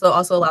moving slow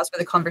also allows for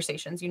the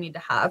conversations you need to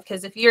have.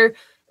 Because if you're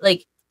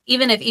like,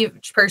 even if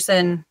each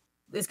person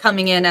is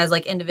coming in as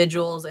like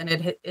individuals and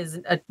it is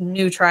a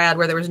new triad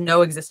where there was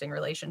no existing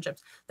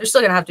relationships, there's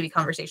still going to have to be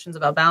conversations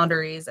about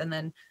boundaries. And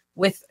then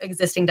with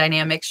existing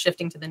dynamics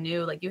shifting to the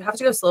new, like you have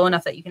to go slow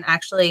enough that you can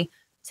actually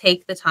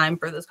take the time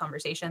for those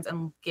conversations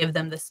and give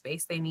them the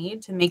space they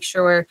need to make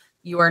sure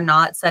you are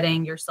not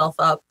setting yourself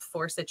up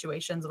for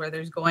situations where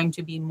there's going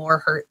to be more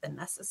hurt than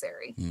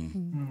necessary.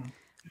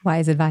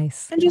 Wise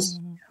advice. and just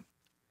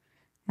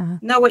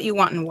know what you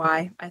want and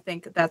why. I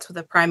think that's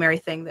the primary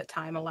thing that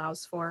time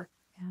allows for.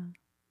 Yeah.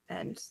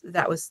 And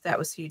that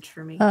was huge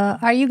for me.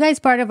 Are you guys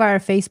part of our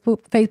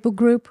Facebook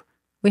group?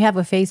 We have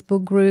a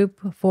Facebook group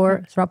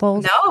for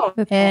Throuples. No.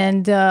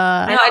 And No,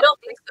 I don't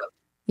think so.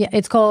 yeah,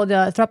 it's called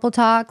Throuple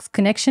Talks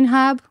Connection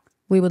Hub.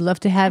 We would love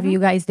to have you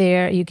guys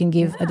there. You can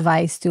give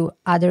advice to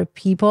other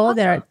people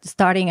that are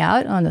starting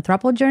out on the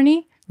throuple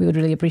journey. We would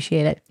really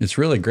appreciate it. It's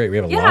really great. We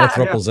have a lot of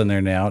thruples in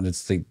there now, and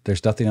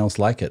there's nothing else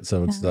like it.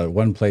 So it's the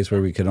one place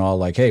where we can all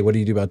like, hey, what do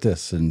you do about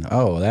this? And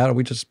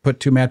we just put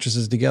two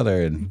mattresses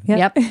together. And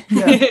Yep.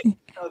 Yeah.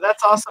 Oh,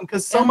 that's awesome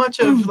because so much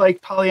of like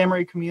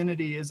polyamory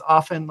community is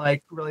often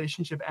like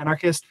relationship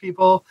anarchist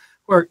people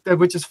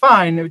which is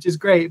fine, which is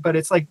great, but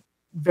it's like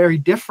very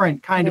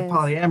different kind of It is.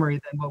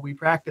 polyamory than what we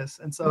practice,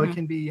 and so it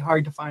can be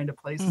hard to find a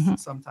place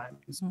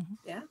sometimes.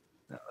 Yeah.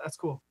 No, that's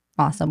cool.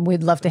 Awesome.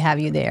 We'd love to have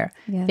you there.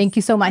 Yes. Thank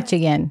you so much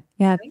again.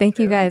 Yeah, thank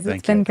you guys. Thank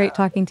It's been you. great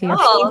talking to you.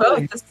 Oh,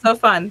 this is so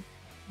fun.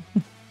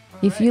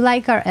 If you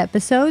like our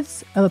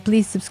episodes,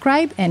 please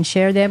subscribe and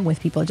share them with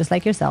people just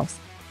like yourselves.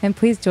 And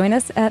please join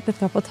us at the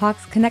Throuple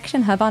Talks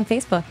Connection Hub on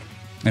Facebook.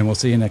 we'll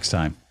see you next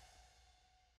time.